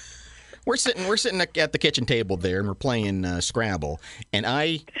 we're sitting at the kitchen table there, and we're playing Scrabble. And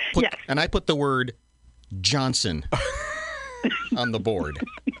I put the word Johnson on the board.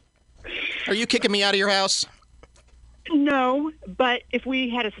 Are you kicking me out of your house? No, but if we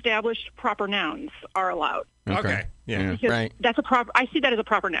had established proper nouns are allowed. Okay. Yeah. Because right. That's a proper. I see that as a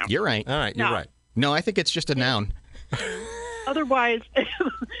proper noun. You're right. All right, you're right. No, I think it's just a noun. Otherwise,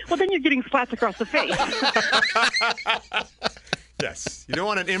 well, then you're getting slaps across the face. Yes. You don't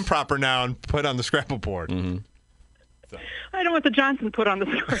want an improper noun put on the Scrabble board. Mm-hmm. So. I don't want the Johnson put on the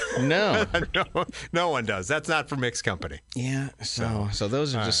Scrabble. No. No one does. That's not for mixed company. Yeah. So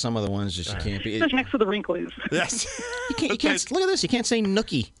those are just some of the ones that you can't be. Just next to the wrinklies. Yes. You can't. Look at this. You can't say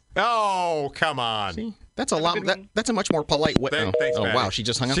nookie. Oh, come on. See? That's a lot. That's a much more polite way. Thanks, oh wow, she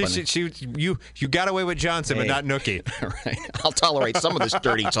just hung up on me. You got away with Johnson, but not Nookie. All right, I'll tolerate some of this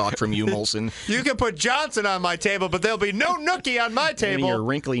dirty talk from you, Molson. You can put Johnson on my table, but there'll be no Nookie on my table. Your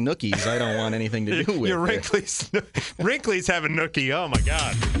wrinkly nookies, I don't want anything to do with. Your wrinklies have a Nookie. Oh my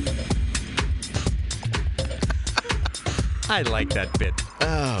God. I like that bit.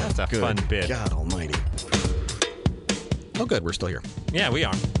 Oh, that's a fun bit. God Almighty. Oh, good, we're still here. Yeah, we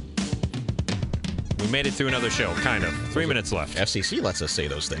are. We made it through another show, kind of. 3 minutes left. FCC lets us say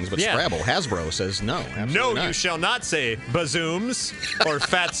those things, but Scrabble, Hasbro says no. No, not. You shall not say bazooms or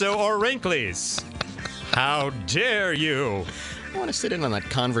fatso or wrinklies. How dare you? I want to sit in on that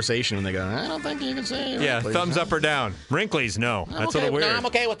conversation when they go, I don't think you can say Yeah, wrinklies, thumbs up or down. Wrinklies, no. That's a little weird. No, I'm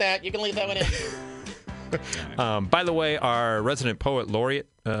okay with that. You can leave that one in. By the way, our resident poet laureate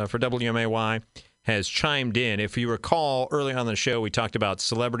for WMAY has chimed in. If you recall, early on in the show, we talked about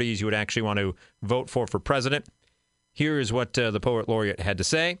celebrities you would actually want to vote for president. Here is what the poet laureate had to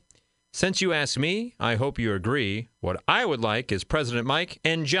say. Since you asked me, I hope you agree. What I would like is President Mike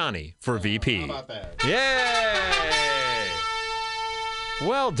and Johnny for VP. How about that? Yay!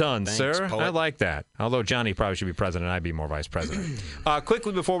 Well done, Thanks, sir. poet. I like that. Although Johnny probably should be president, I'd be more vice president.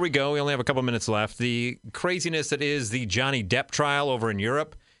 Quickly before we go, we only have a couple minutes left. The craziness that is the Johnny Depp trial over in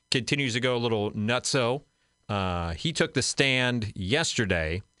Europe continues to go a little nutso. He took the stand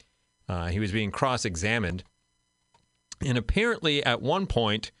yesterday. He was being cross-examined. And apparently at one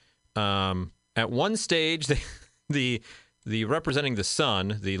point, at one stage, the representing the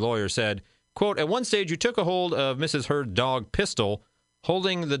son, the lawyer said, quote, at one stage you took a hold of Mrs. Heard's dog Pistol,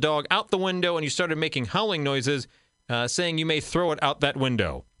 holding the dog out the window, and you started making howling noises, saying you may throw it out that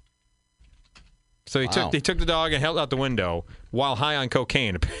window. So he took the dog and held out the window while high on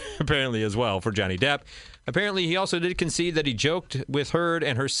cocaine, apparently as well, for Johnny Depp. Apparently, he also did concede that he joked with Heard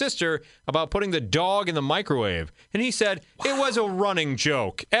and her sister about putting the dog in the microwave. And he said, it was a running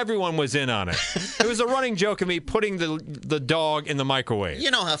joke. Everyone was in on it. It was a running joke of me putting the dog in the microwave.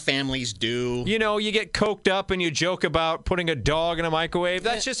 You know how families do. You know, you get coked up and you joke about putting a dog in a microwave.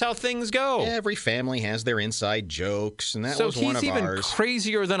 That's just how things go. Every family has their inside jokes, and that was one of he's even ours.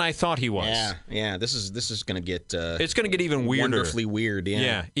 crazier than I thought he was. Yeah. This is going to get. It's going to get even weirder. Wonderfully weird.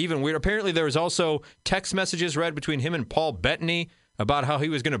 Yeah, even weird. Apparently, there was also text messages read between him and Paul Bettany about how he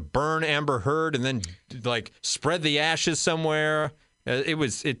was going to burn Amber Heard and then spread the ashes somewhere.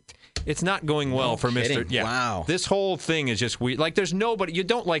 It's not going well for Mr. Yeah. Wow. This whole thing is just weird. There's nobody. You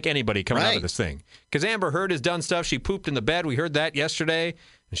don't like anybody coming out of this thing because Amber Heard has done stuff. She pooped in the bed. We heard that yesterday.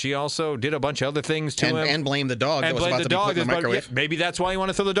 And she also did a bunch of other things to him. And blame the dog that was about to be put in the microwave. Maybe that's why you want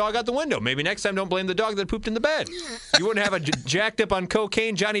to throw the dog out the window. Maybe next time don't blame the dog that pooped in the bed. You wouldn't have a jacked up on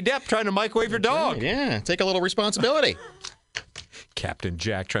cocaine Johnny Depp trying to microwave your dog. Right, yeah, take a little responsibility. Captain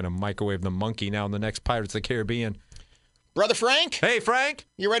Jack trying to microwave the monkey now in the next Pirates of the Caribbean. Brother Frank? Hey, Frank.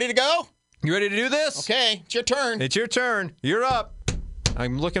 You ready to go? You ready to do this? Okay, it's your turn. It's your turn. You're up.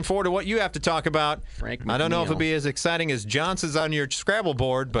 I'm looking forward to what you have to talk about. Frank I don't know if it'll be as exciting as Johnson's on your Scrabble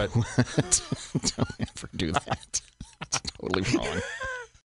board, but... Don't ever do that. It's totally wrong.